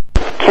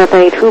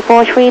 Cathay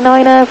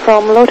 2439er,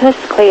 from Lotus,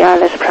 clear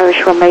ILS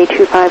approach runway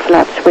 25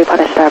 left,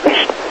 report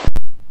established.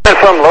 And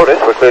from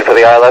Lotus, we're cleared for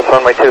the ILS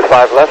runway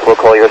 25 left, we'll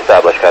call you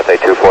established, Cathay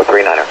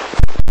 2439er.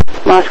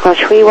 Malacca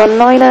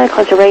 319er,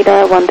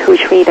 conservator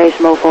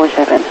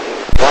 123.47.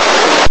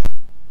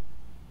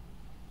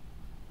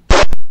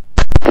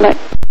 Good night.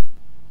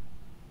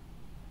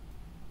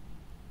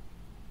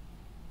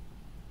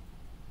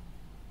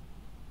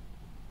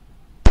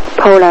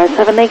 Polar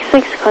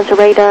 786,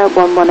 conservator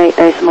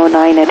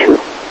 118.92.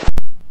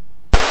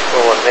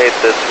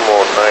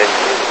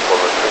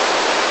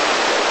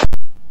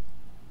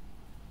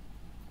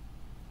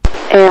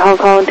 118.92. Air Hong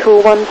Kong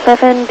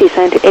 217,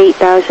 descend to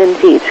 8,000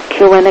 feet,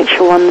 QNH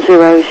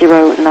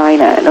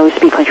 1009, no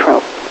speed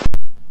control.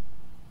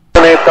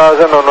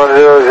 8,000 on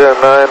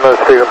 1009, no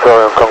speed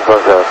control, Hong Kong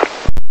 27.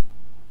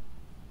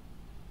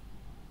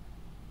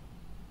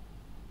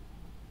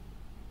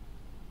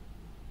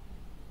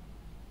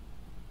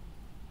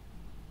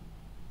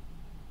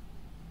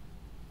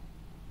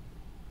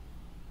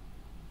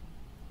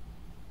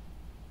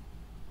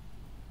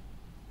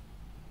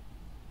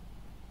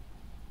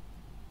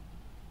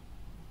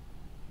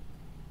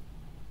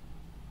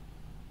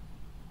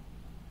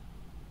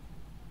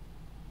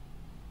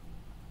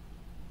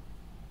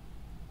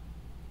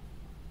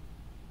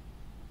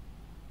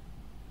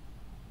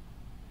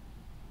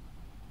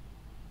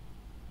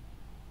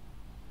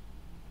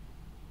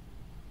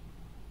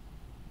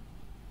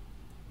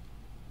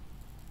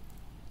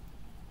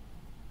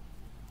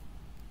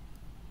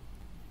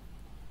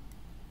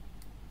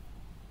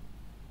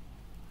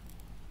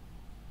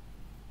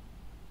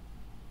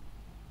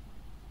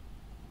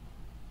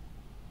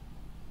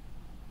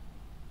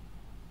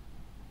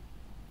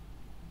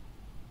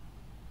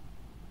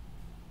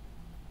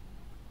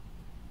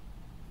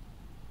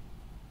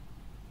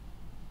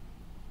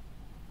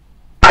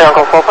 Hong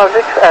Kong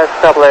 456,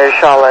 establish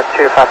Charlotte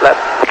 25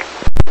 left.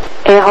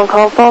 Air Hong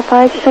Kong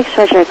 456,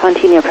 roger,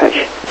 continue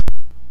approach.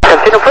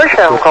 Continue approach,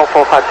 Air Hong Kong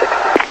 456.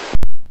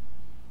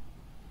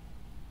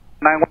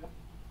 91.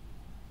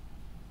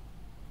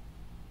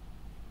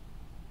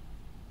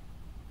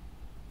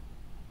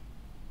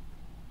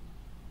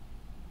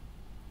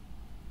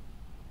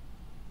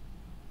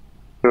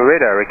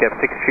 Radar, recap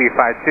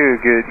 6352,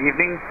 good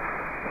evening.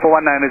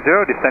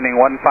 4190, descending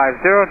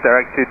 150,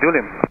 direct to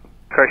Dulim.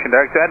 Correction,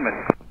 direct to Edmund.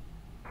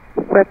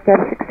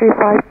 Webcam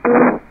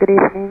 6352, good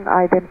evening,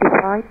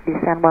 identified,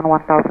 descend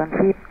 1000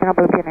 feet,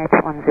 Canable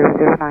PNH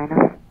 1009.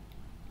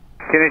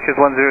 PNH is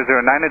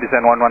 1009,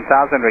 descend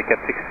 1000, recap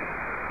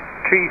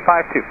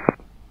 6352.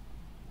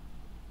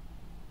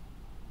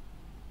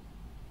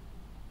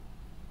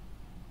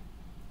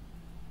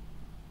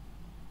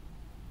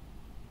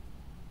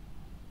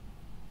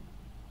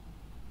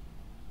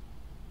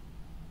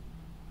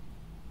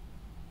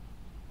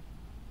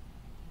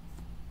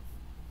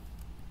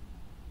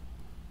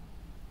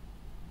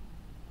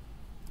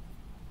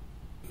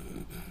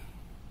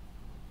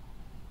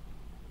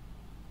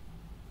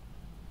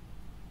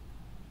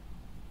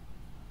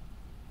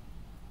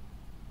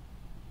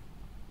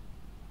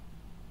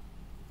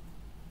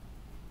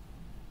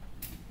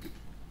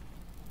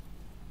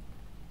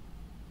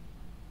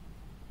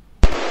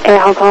 Air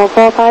Hong Kong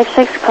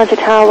 456,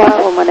 contact tower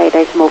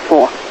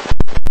 118.4.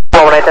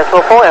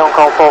 118.4, Air Hong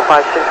Kong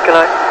 456, good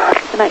night.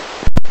 Good night.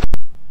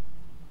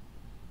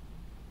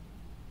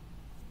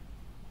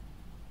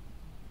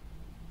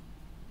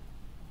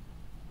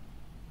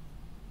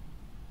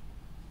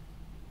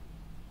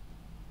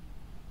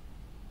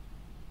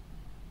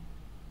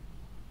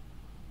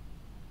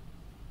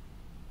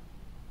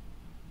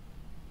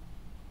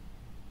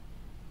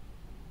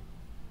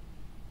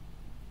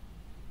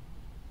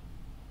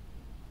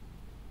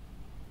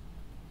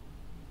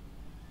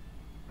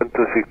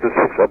 Two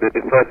 626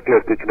 identified,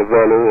 clear to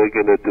Chinavalo,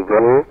 again to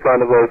Bravo, fly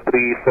level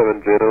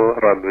 370,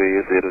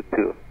 runway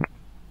 02.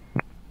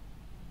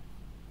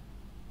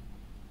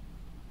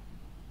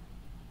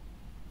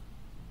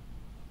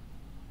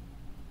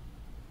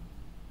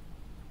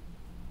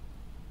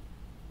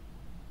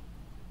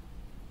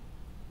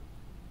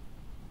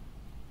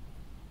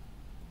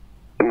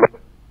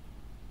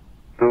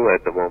 Two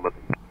at the moment.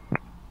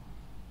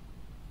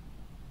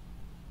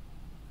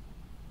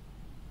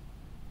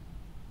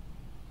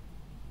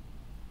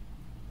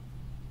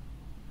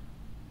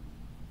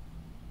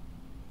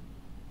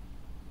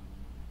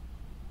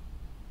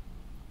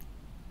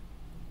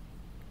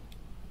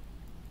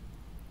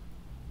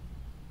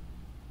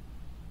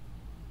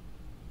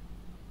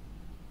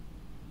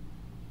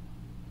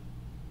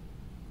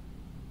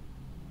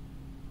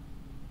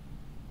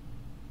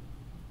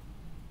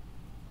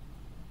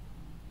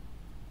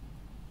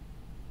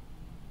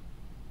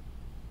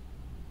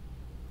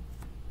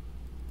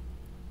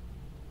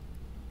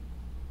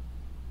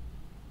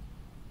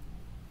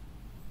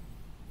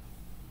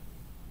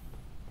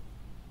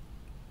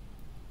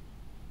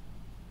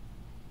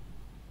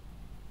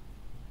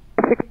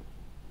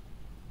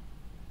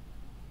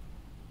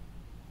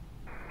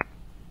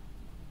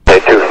 Bay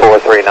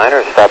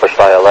 2439er established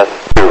by LS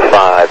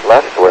 25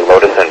 left, we're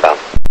Lotus inbound.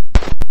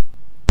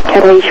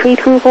 Cathay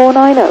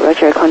 3249,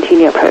 roger,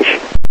 continue approach.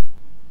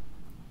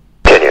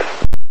 Continue.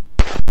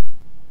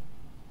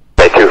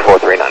 Bay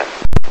 2439er.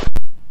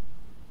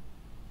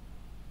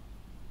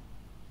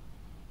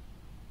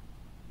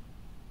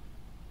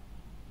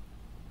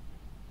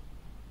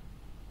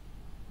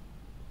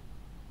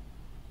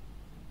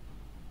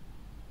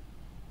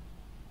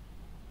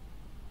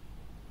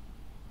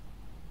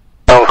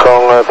 Hong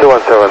Kong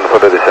 217 for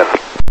the descent.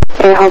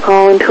 Air Hong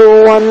Kong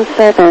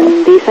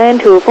 217, descend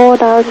to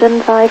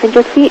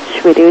 4,500 feet,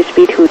 reduce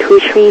speed to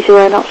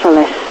 230 knots or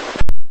less.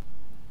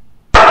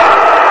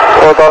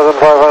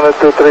 4,500,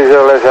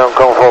 230 less, Hong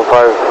Kong Hong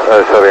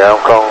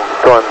Kong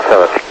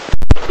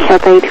 217.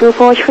 Cathay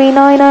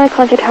 2439,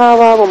 contact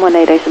tower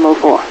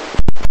 118.4.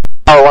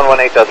 Tower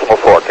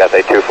 118.4,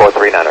 Cathay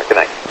 2439er, good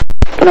night.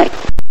 Good night.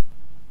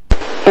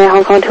 Air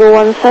Hong Kong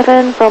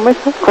 217,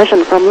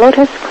 question from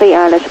Lotus,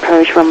 clear ILS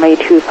approach runway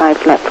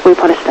 25 left,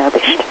 waypoint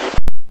established.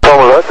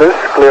 From Lotus,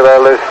 clear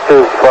ILS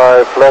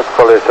 25 left,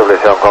 fully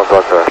established, Hong Kong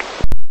 217.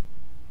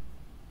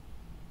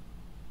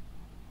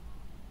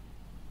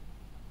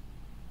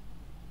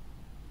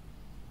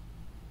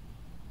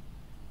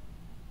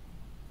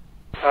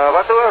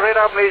 Vancouver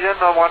radar collision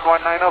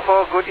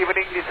 11904, good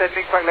evening,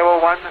 descending flight level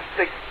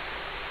 160,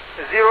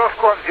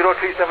 squawk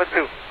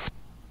 0372.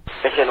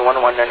 Station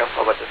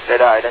 11904, but the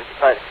radar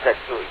identified set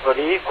to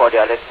equally for the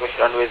ILS push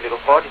runway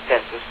 04,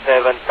 descend to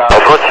 7,000.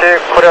 Approach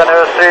Korean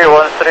Air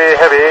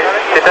 313 heavy,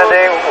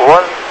 descending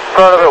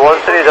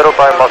 130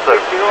 by muscle.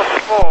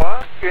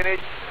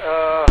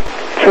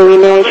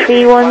 Korean Air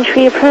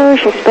 313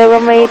 approach, expect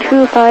runway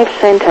 25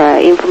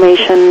 center,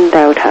 information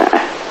Delta.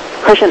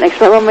 Question,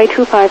 expect runway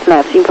 25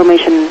 left,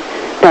 information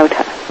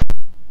Delta.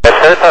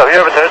 Delta, we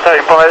have Delta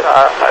information,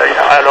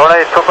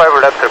 runway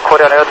 25 left,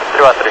 Korean Air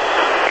 313.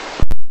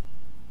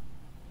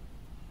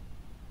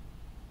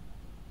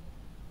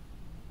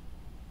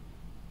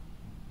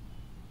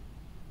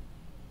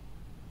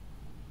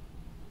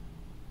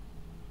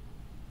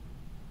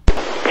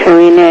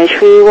 Korean Air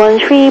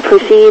 313,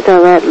 proceed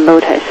direct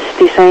Lotus,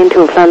 descend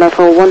to flight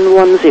level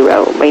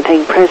 110,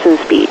 maintain present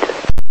speed.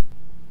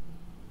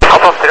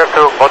 Confirm direct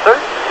to motor?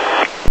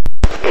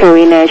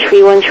 Korean Air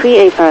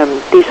 313, affirm,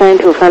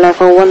 descend to flight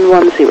level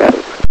 110.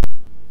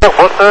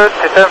 Motor,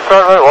 descend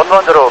flight level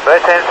 110,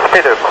 maintain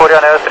speed,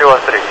 Korean Air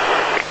 313.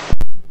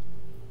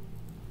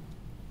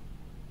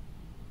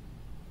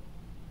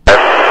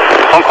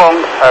 Hong Kong,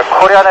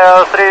 Korean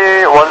Air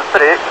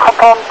 313,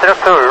 confirm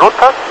direct to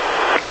Lotus?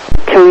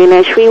 Korean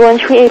Air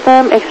 313,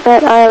 affirm,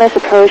 expect ILS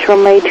approach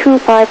runway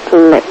 25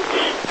 left.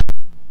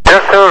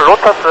 Direct to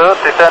Lotus,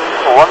 descend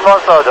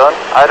 11000,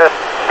 ILS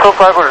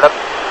 25 left,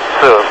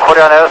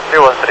 Korean Air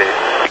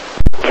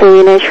 313.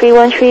 Korean Air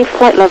 313,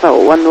 flight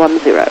level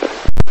 110.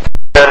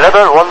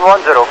 Level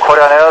 110,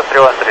 Korean Air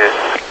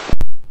 313.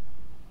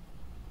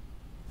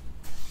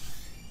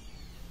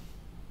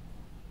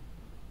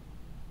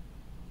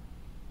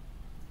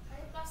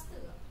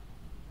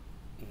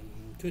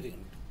 Tu dia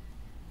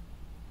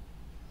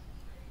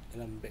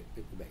dalam bag,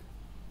 paper bag.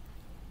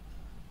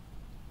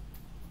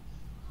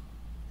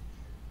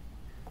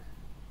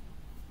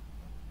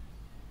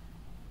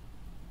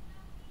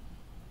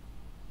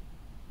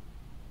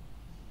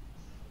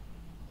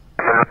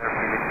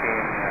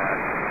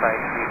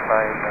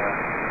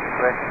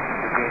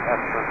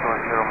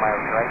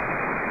 right?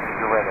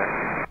 The weather.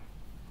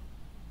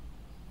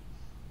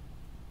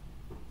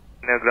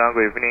 Ground,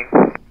 good evening.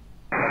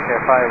 Okay,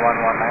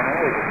 5119,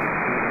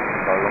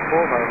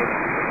 local, minus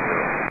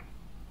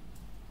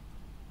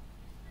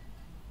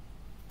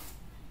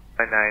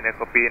 9,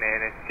 copy and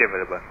NSC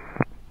available.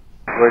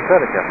 Where's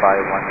that? Okay,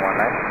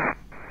 5119.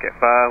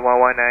 Catfa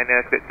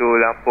 119, clear to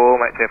Lampung,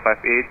 Mike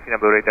 758,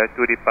 number radar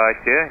 2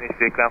 departure,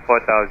 initially climb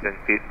 4,000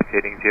 feet,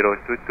 heading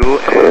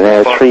 022,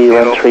 and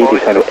 313,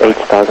 descend to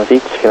 8,000 feet,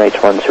 QNH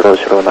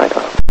 1009. 8,000,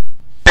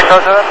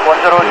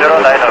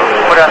 1009,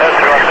 put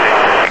on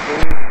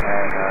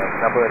and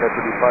number radar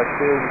 2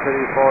 departure,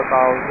 initially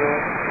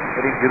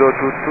 4,000, heading 022,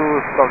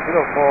 stop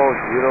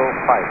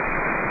 0405.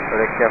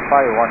 So that's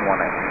Catfa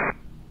 119.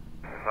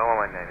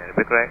 119,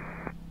 be correct.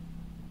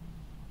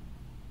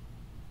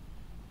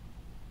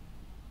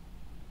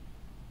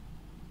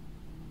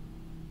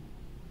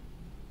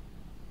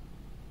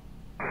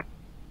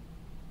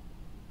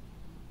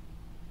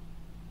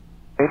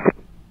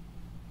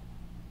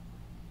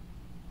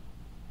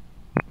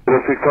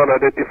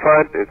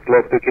 Identified, it's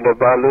left to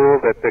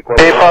Kinabalu,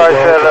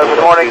 Departure,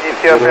 good morning,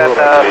 Ethiopian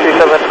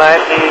 379,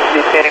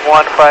 descending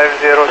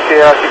 150,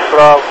 Sierra 6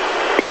 Bravo.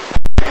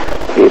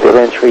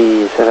 Ethiopian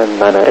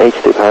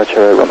 3798,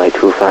 departure, runway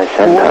 25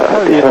 center,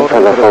 descend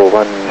for level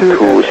 120,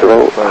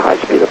 high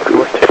speed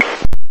approved.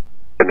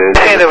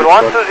 Okay, level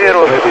 120,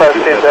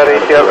 5 center,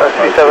 Ethiopian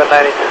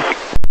 3798.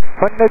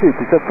 190,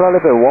 descend for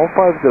level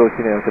 150,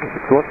 Sierra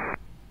 061.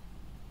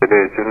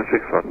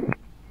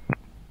 061.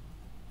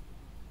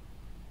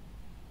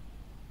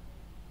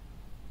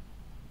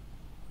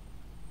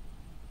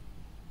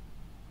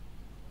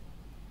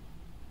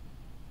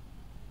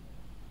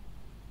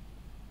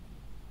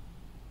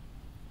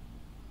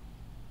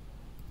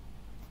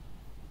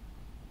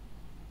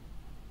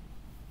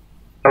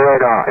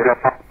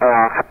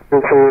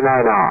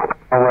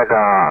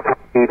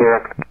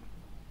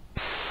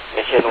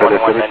 Mission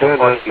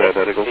 1194,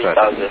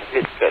 3,000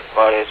 feet, get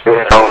forest.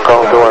 Hong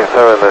Kong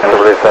 217,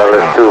 establish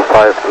Alice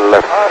 25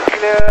 left.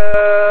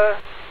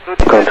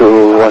 Going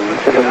to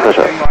 17,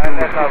 pleasure.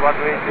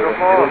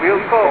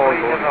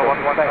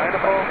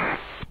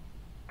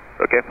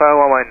 Okay,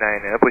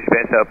 5119, push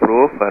bands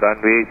approved,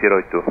 runway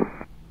 02.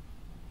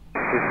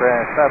 Push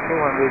bands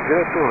approved, runway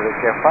 02,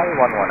 okay,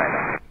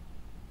 5119.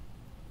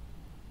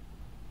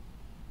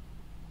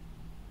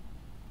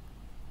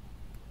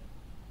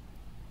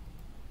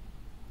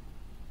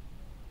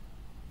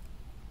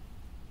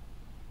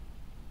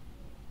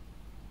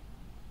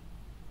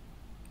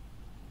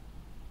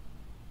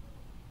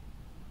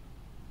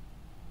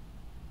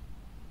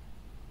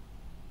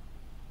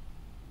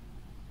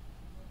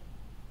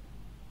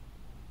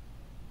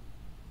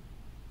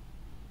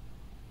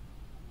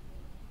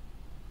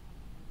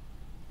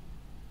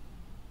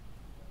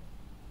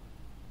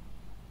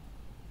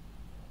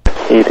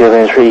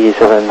 Ethiopian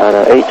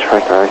 3798,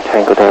 tracker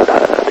Tango Delta,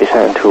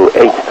 descend to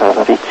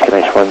 8,000 feet,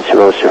 QNH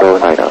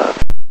 1009.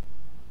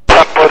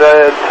 Tango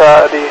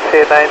Delta, DC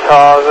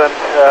 9,000,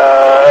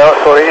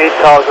 sorry,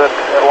 8,000,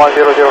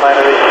 1009,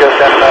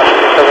 Ethiopian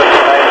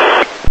 379.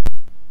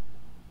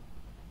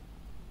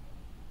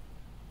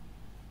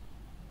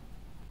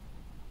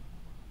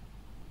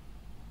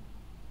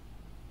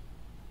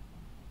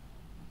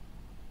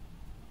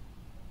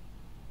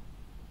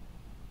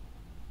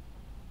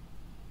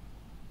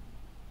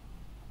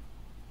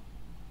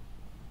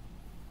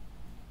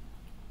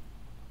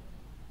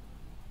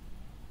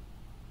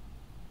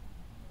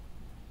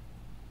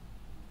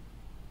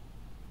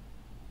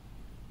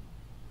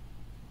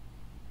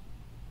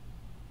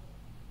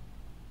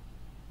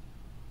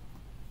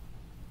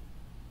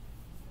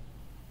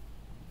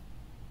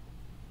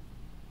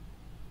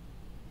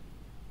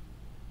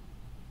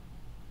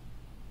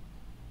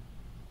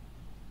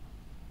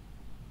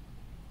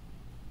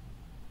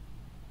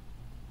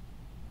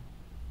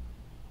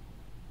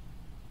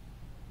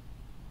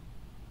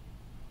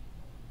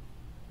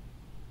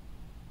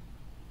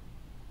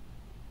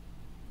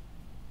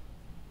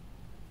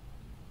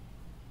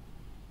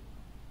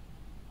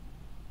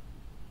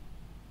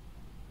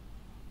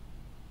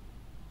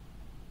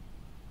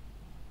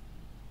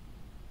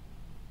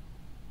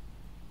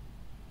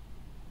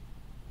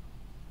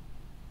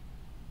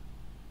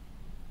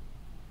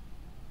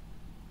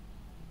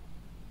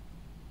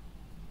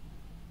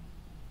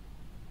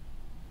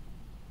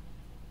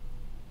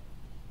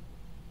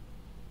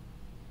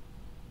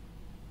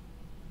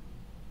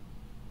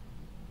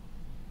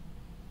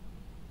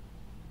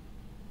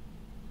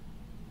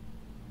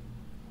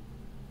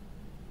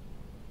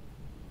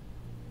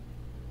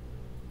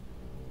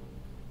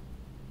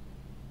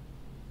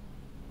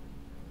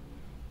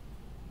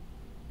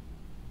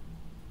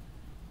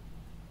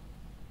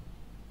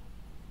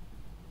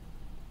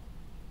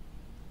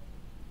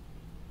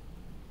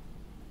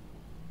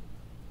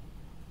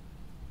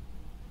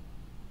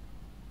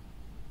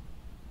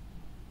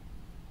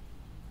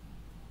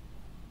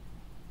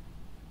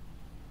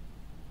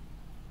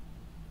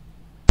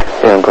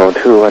 I'm going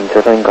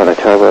 217, gonna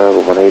tower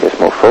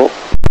 18.4.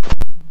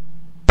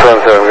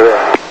 217,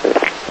 good.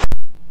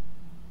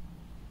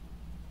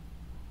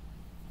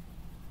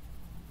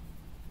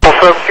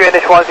 Confirm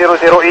QNH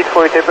 1008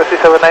 for Ethiopia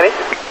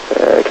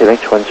 3790.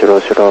 QNH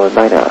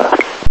 1009er.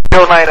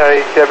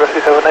 09er, Ethiopia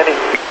 3790.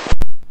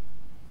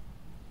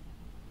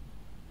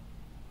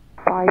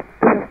 5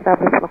 to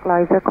establish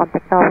localizer,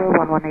 contact tower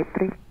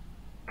 1183.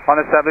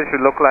 On establish with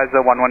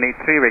localizer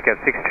 1183,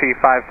 recap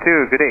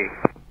 6352, good day.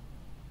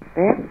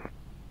 There.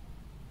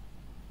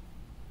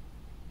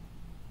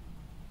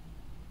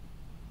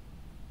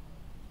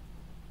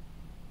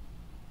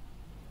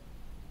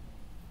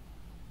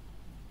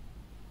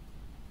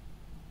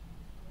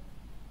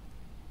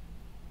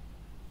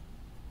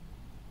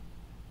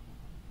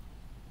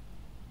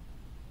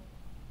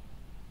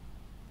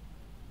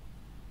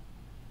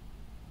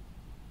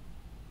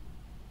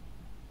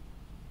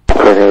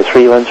 Clear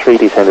 313,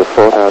 descend to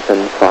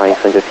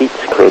 4,500 feet,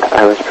 cleared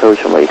Iris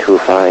approach runway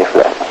 25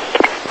 left.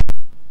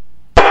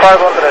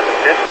 500,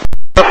 yes.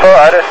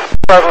 Iris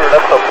 500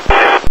 left of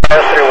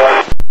Iris 31.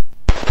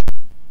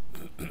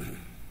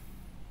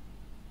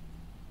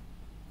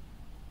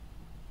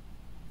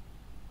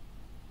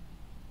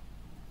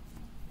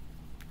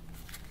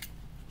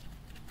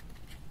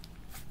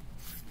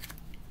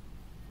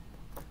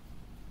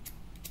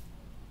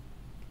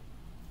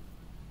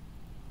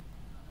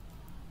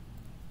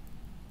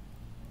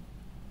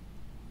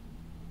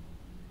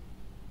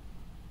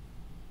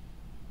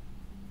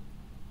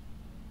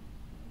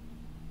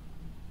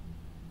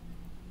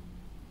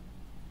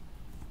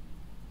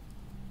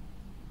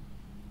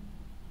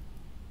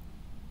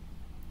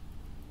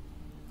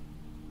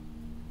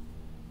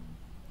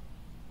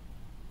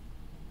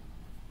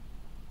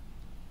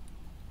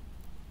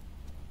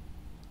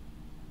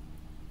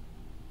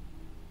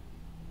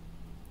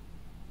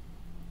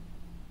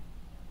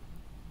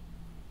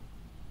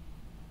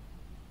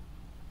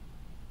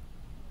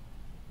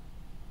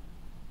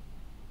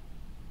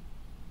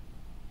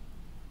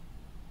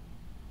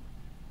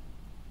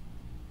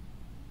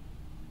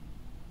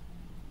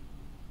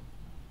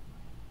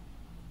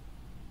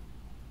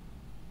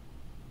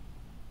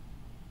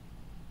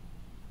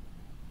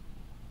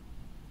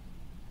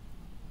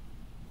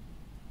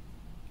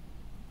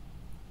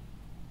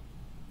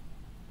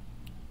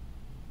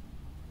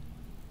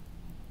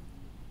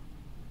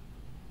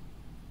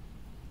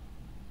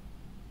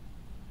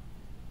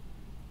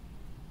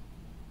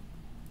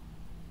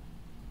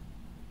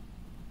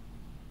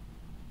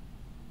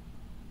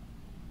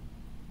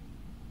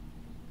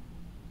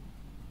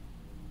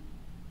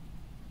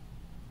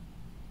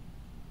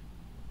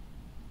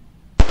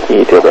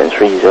 Ethiopian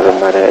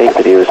 3798,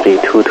 video speed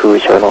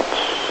 22 knots.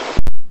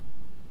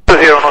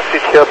 20 knots,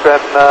 Ethiopian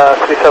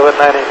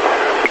 3790.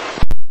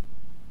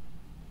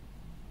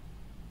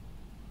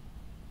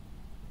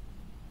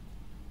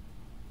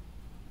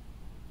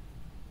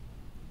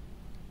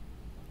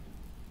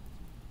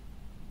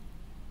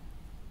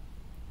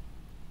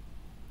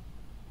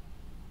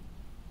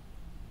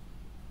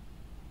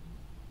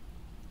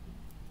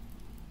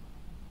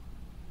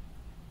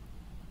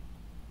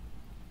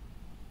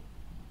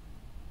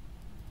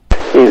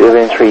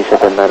 Ethiopian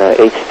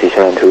 3798,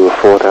 descend to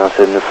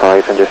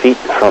 4,500 feet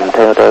from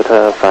Tail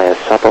Delta via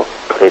Subang,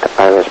 cleared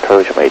Iris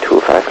approach runway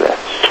 25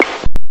 left.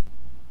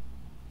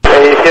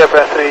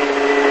 Ethiopian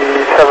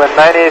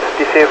 3790,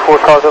 descend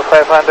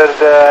 4,500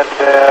 and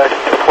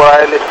for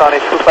ILS on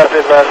 25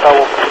 left via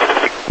Subang.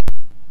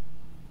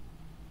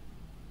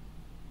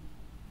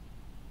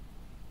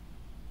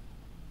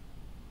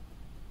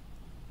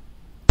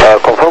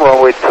 Confirm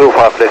runway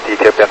 25 left,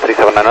 Ethiopian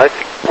 3798.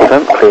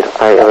 Confirm, cleared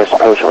Iris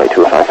approach runway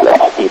 25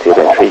 left,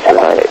 Ethiopian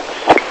 3798.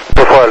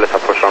 24 left,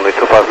 approach runway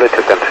 25 left,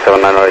 Ethiopian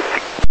 3798.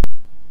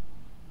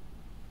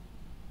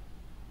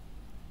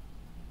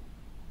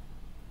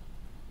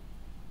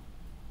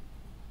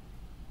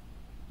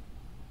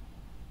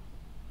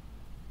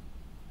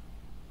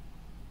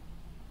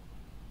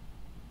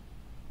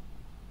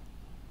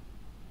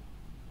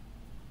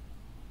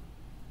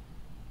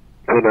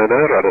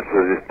 Niner, ada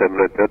system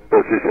limited,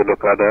 position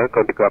Okada,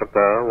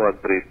 Jakarta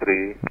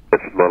 133.5.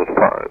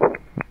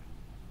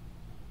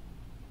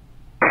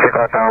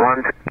 Jakarta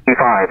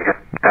 135,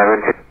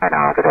 79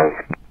 hours today.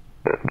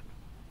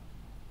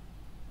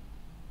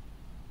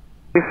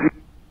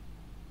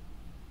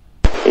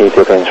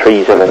 Ethiopian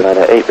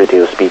 3798,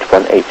 reduce speed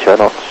 180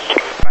 knots.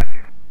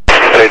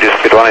 Reduce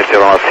speed 180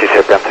 knots,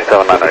 Ethiopian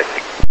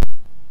 3798.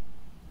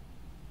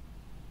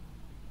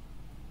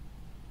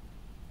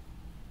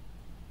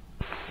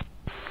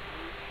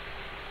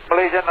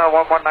 Malaysian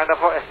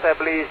 1194,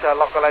 establish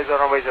localizer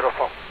runway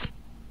 04.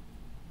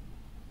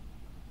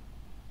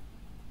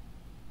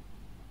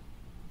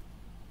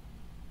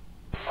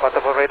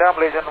 Portable radar,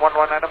 Malaysian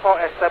 1194,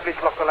 establish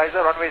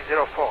localizer runway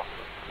 04.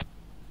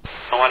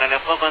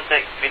 1194,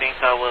 contact Feeding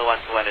Tower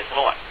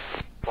 121.1.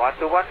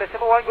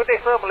 121.1, good day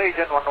sir,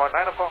 Malaysian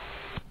 1194.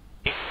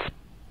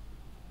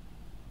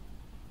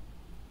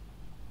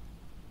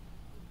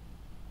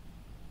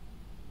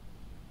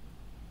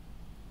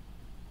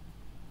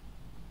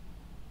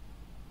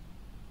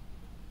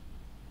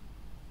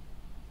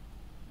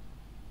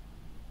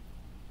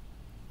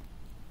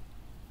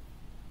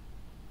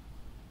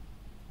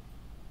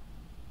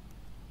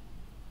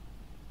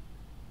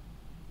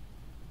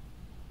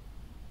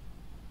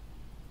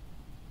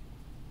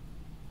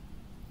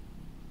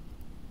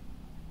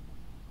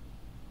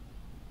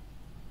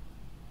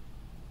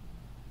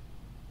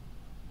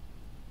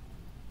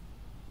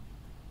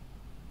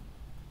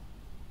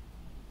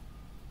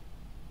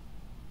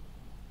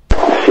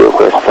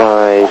 Southwest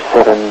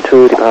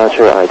 572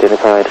 departure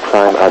identified,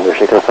 climb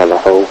unrestricted flight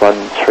level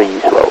 130.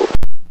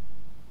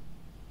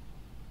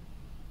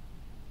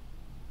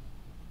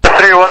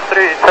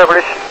 313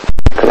 established.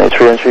 Connect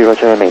 313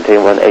 Roger, maintain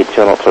 180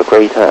 knots or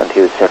greater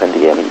until 7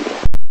 DME.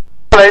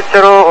 180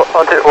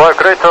 until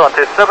greater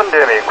until 7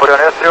 DME, Korean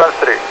Air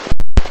 313.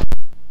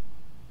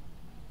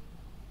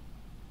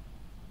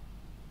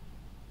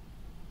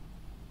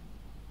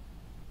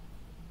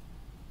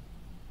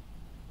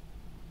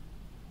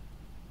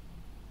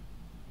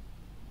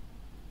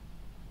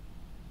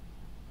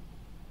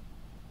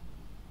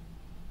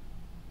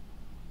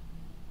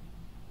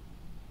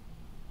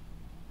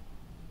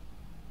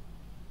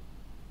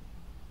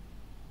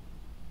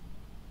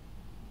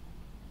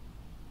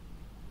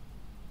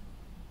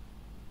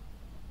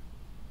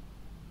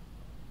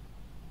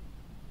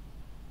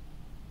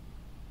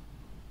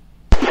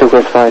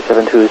 Southwest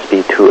 572,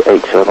 speed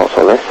 280 knots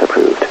or less,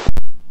 approved.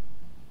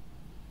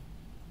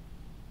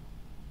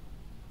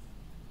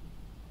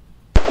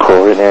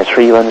 Korean Air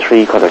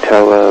 313, contact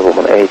tower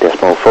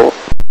 118.4.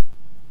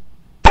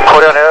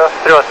 Korean Air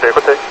 313,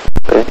 good day.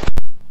 Okay.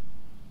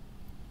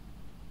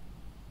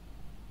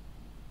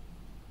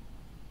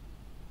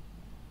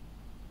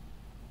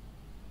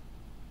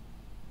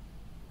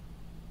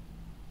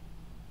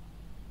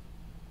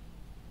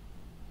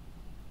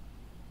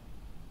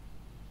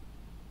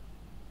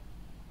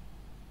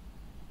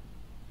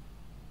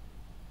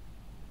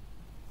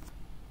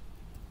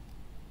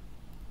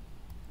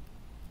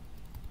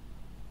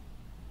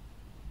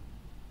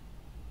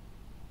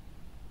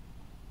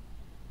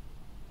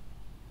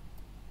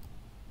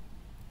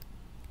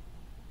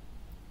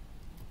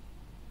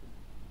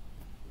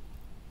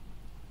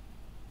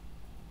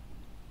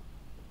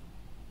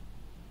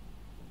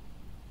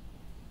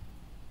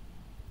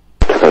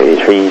 Okay,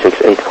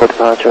 368 for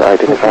departure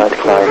identified,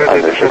 climb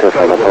unrestricted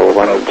flight level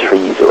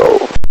 130.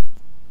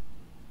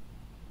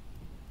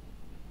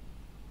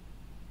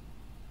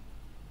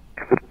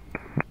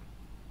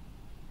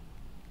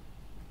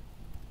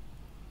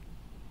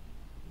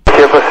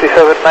 Kilo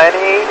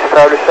 3798,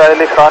 establish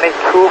electronic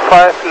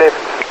 25 left.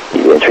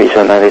 EVN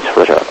 3798,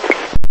 Roger.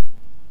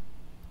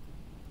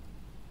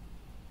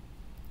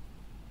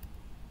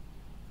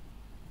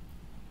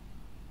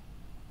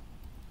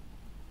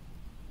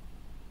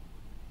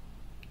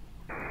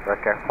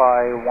 Okay,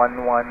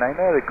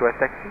 5119, request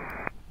taxi.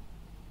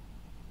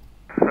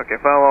 Okay,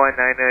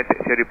 5119,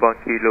 taxi report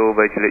Kilo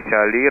by Juliet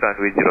Charlie,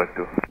 runway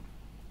 02.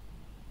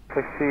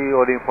 Taxi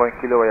holding point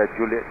Kilo via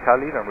Juliet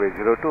Charlie, runway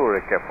 02,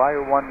 recap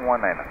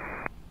 5119.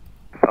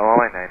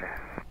 5119.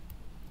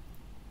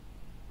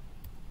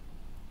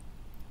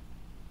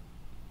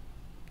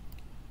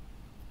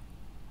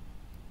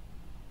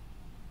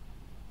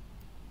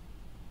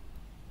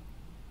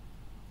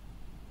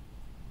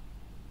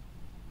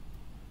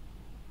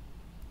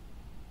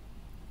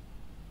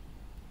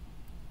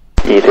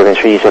 EVN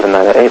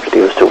 3798,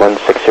 reduced to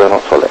 160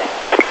 knots or less.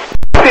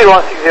 Speed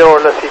 160 or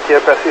less, ETA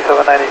pass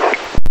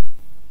 3798.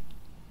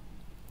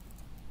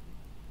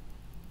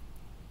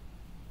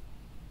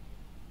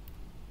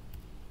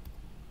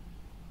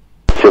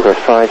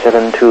 Southwest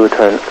 572,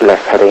 turn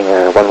left heading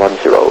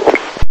 110.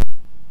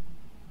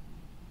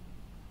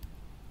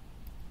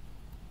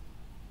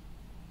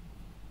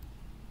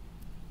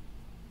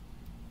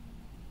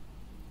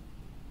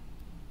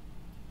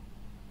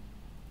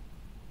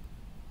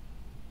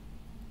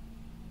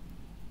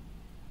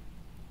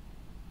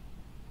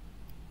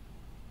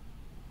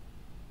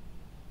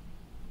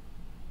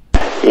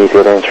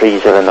 EVN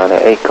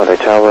 3798,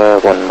 contact tower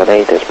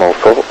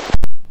 118.4.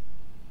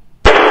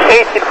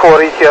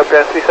 1840, ETA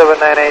pass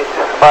 3798,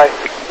 5.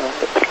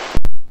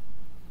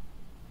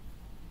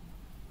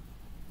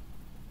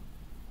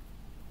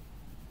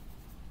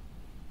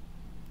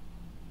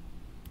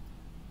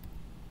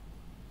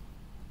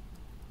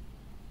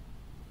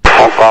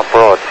 Hong Kong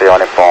approach,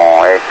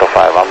 Uniform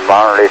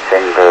 8251,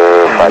 reaching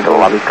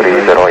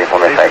 5130,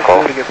 information echo.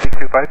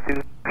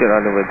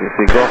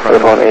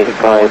 Report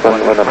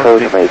 8511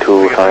 approach, May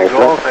 25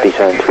 left,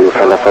 descend to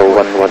flight level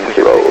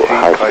 110,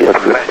 high speed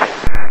approved.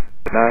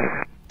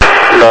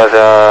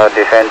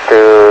 Descend to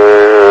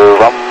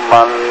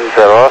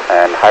 110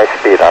 and high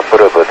speed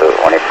approved,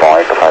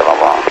 Uniform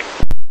 8511.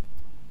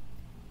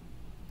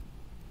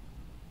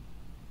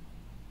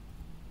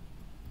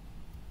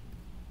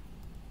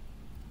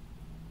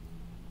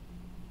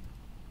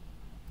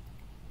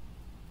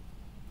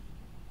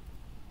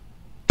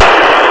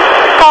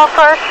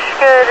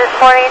 Good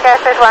morning,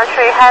 Desert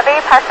 13 Heavy,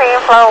 passing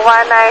flow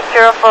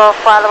 190 for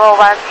flight level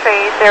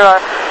 130,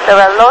 the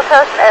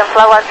Lotus and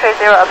flight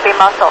 130 a big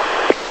muscle.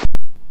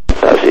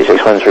 Taxi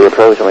 613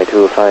 approach, runway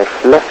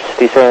 25 left,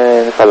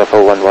 descend, flight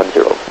level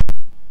 110.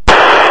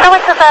 Runway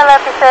 25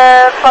 left,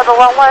 descend, flight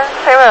level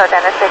 110,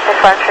 Dynasty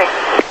 613.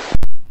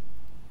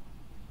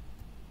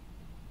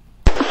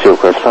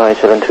 Southwest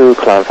 572,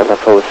 climb flight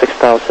level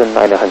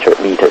 6,900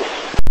 meters.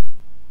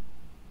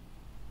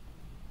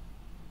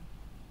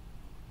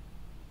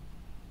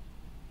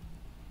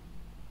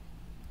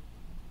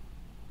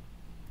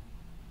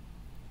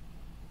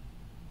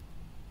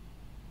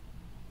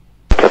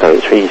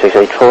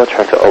 3684,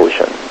 track to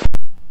Ocean.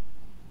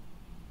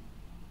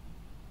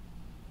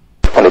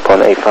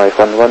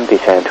 1.8511,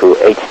 descend to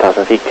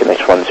 8,000 feet,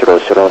 QNH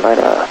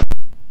 1009er.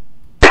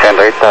 Descend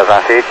to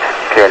 8,000 feet,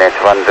 QNH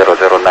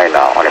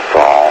 1009er,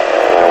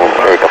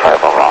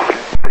 1.8511.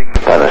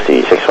 Dynasty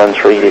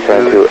 613,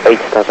 descend to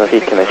 8,000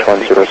 feet, QNH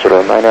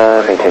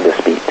 1009er, maintain the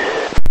speed.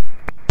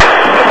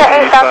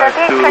 Descend 8,000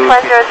 feet,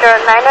 QNH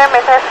 1009er,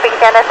 maintain speed,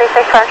 Dynasty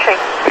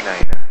 613.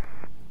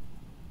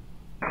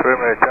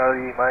 Firmware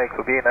Charlie, Mike,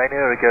 will be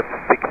 9er, recap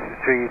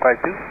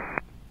 6352.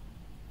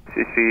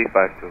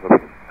 6352,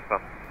 copy.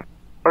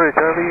 Firmware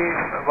Charlie,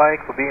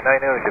 Mike, will be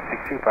 9er, recap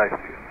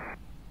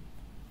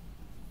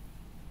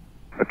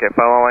 6352. Okay,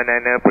 power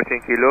 119er, pushing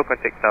kilo,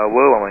 contact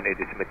tower,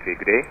 118.3,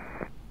 good day.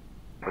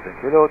 Pushing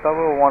kilo,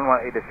 tower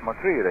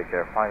 118.3,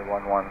 recap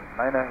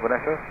 5119er, good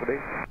night sir, good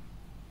day.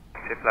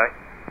 Safe flight.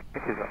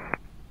 Thank you sir.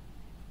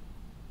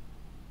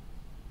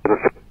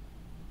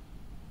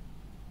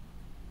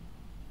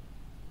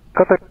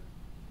 Contact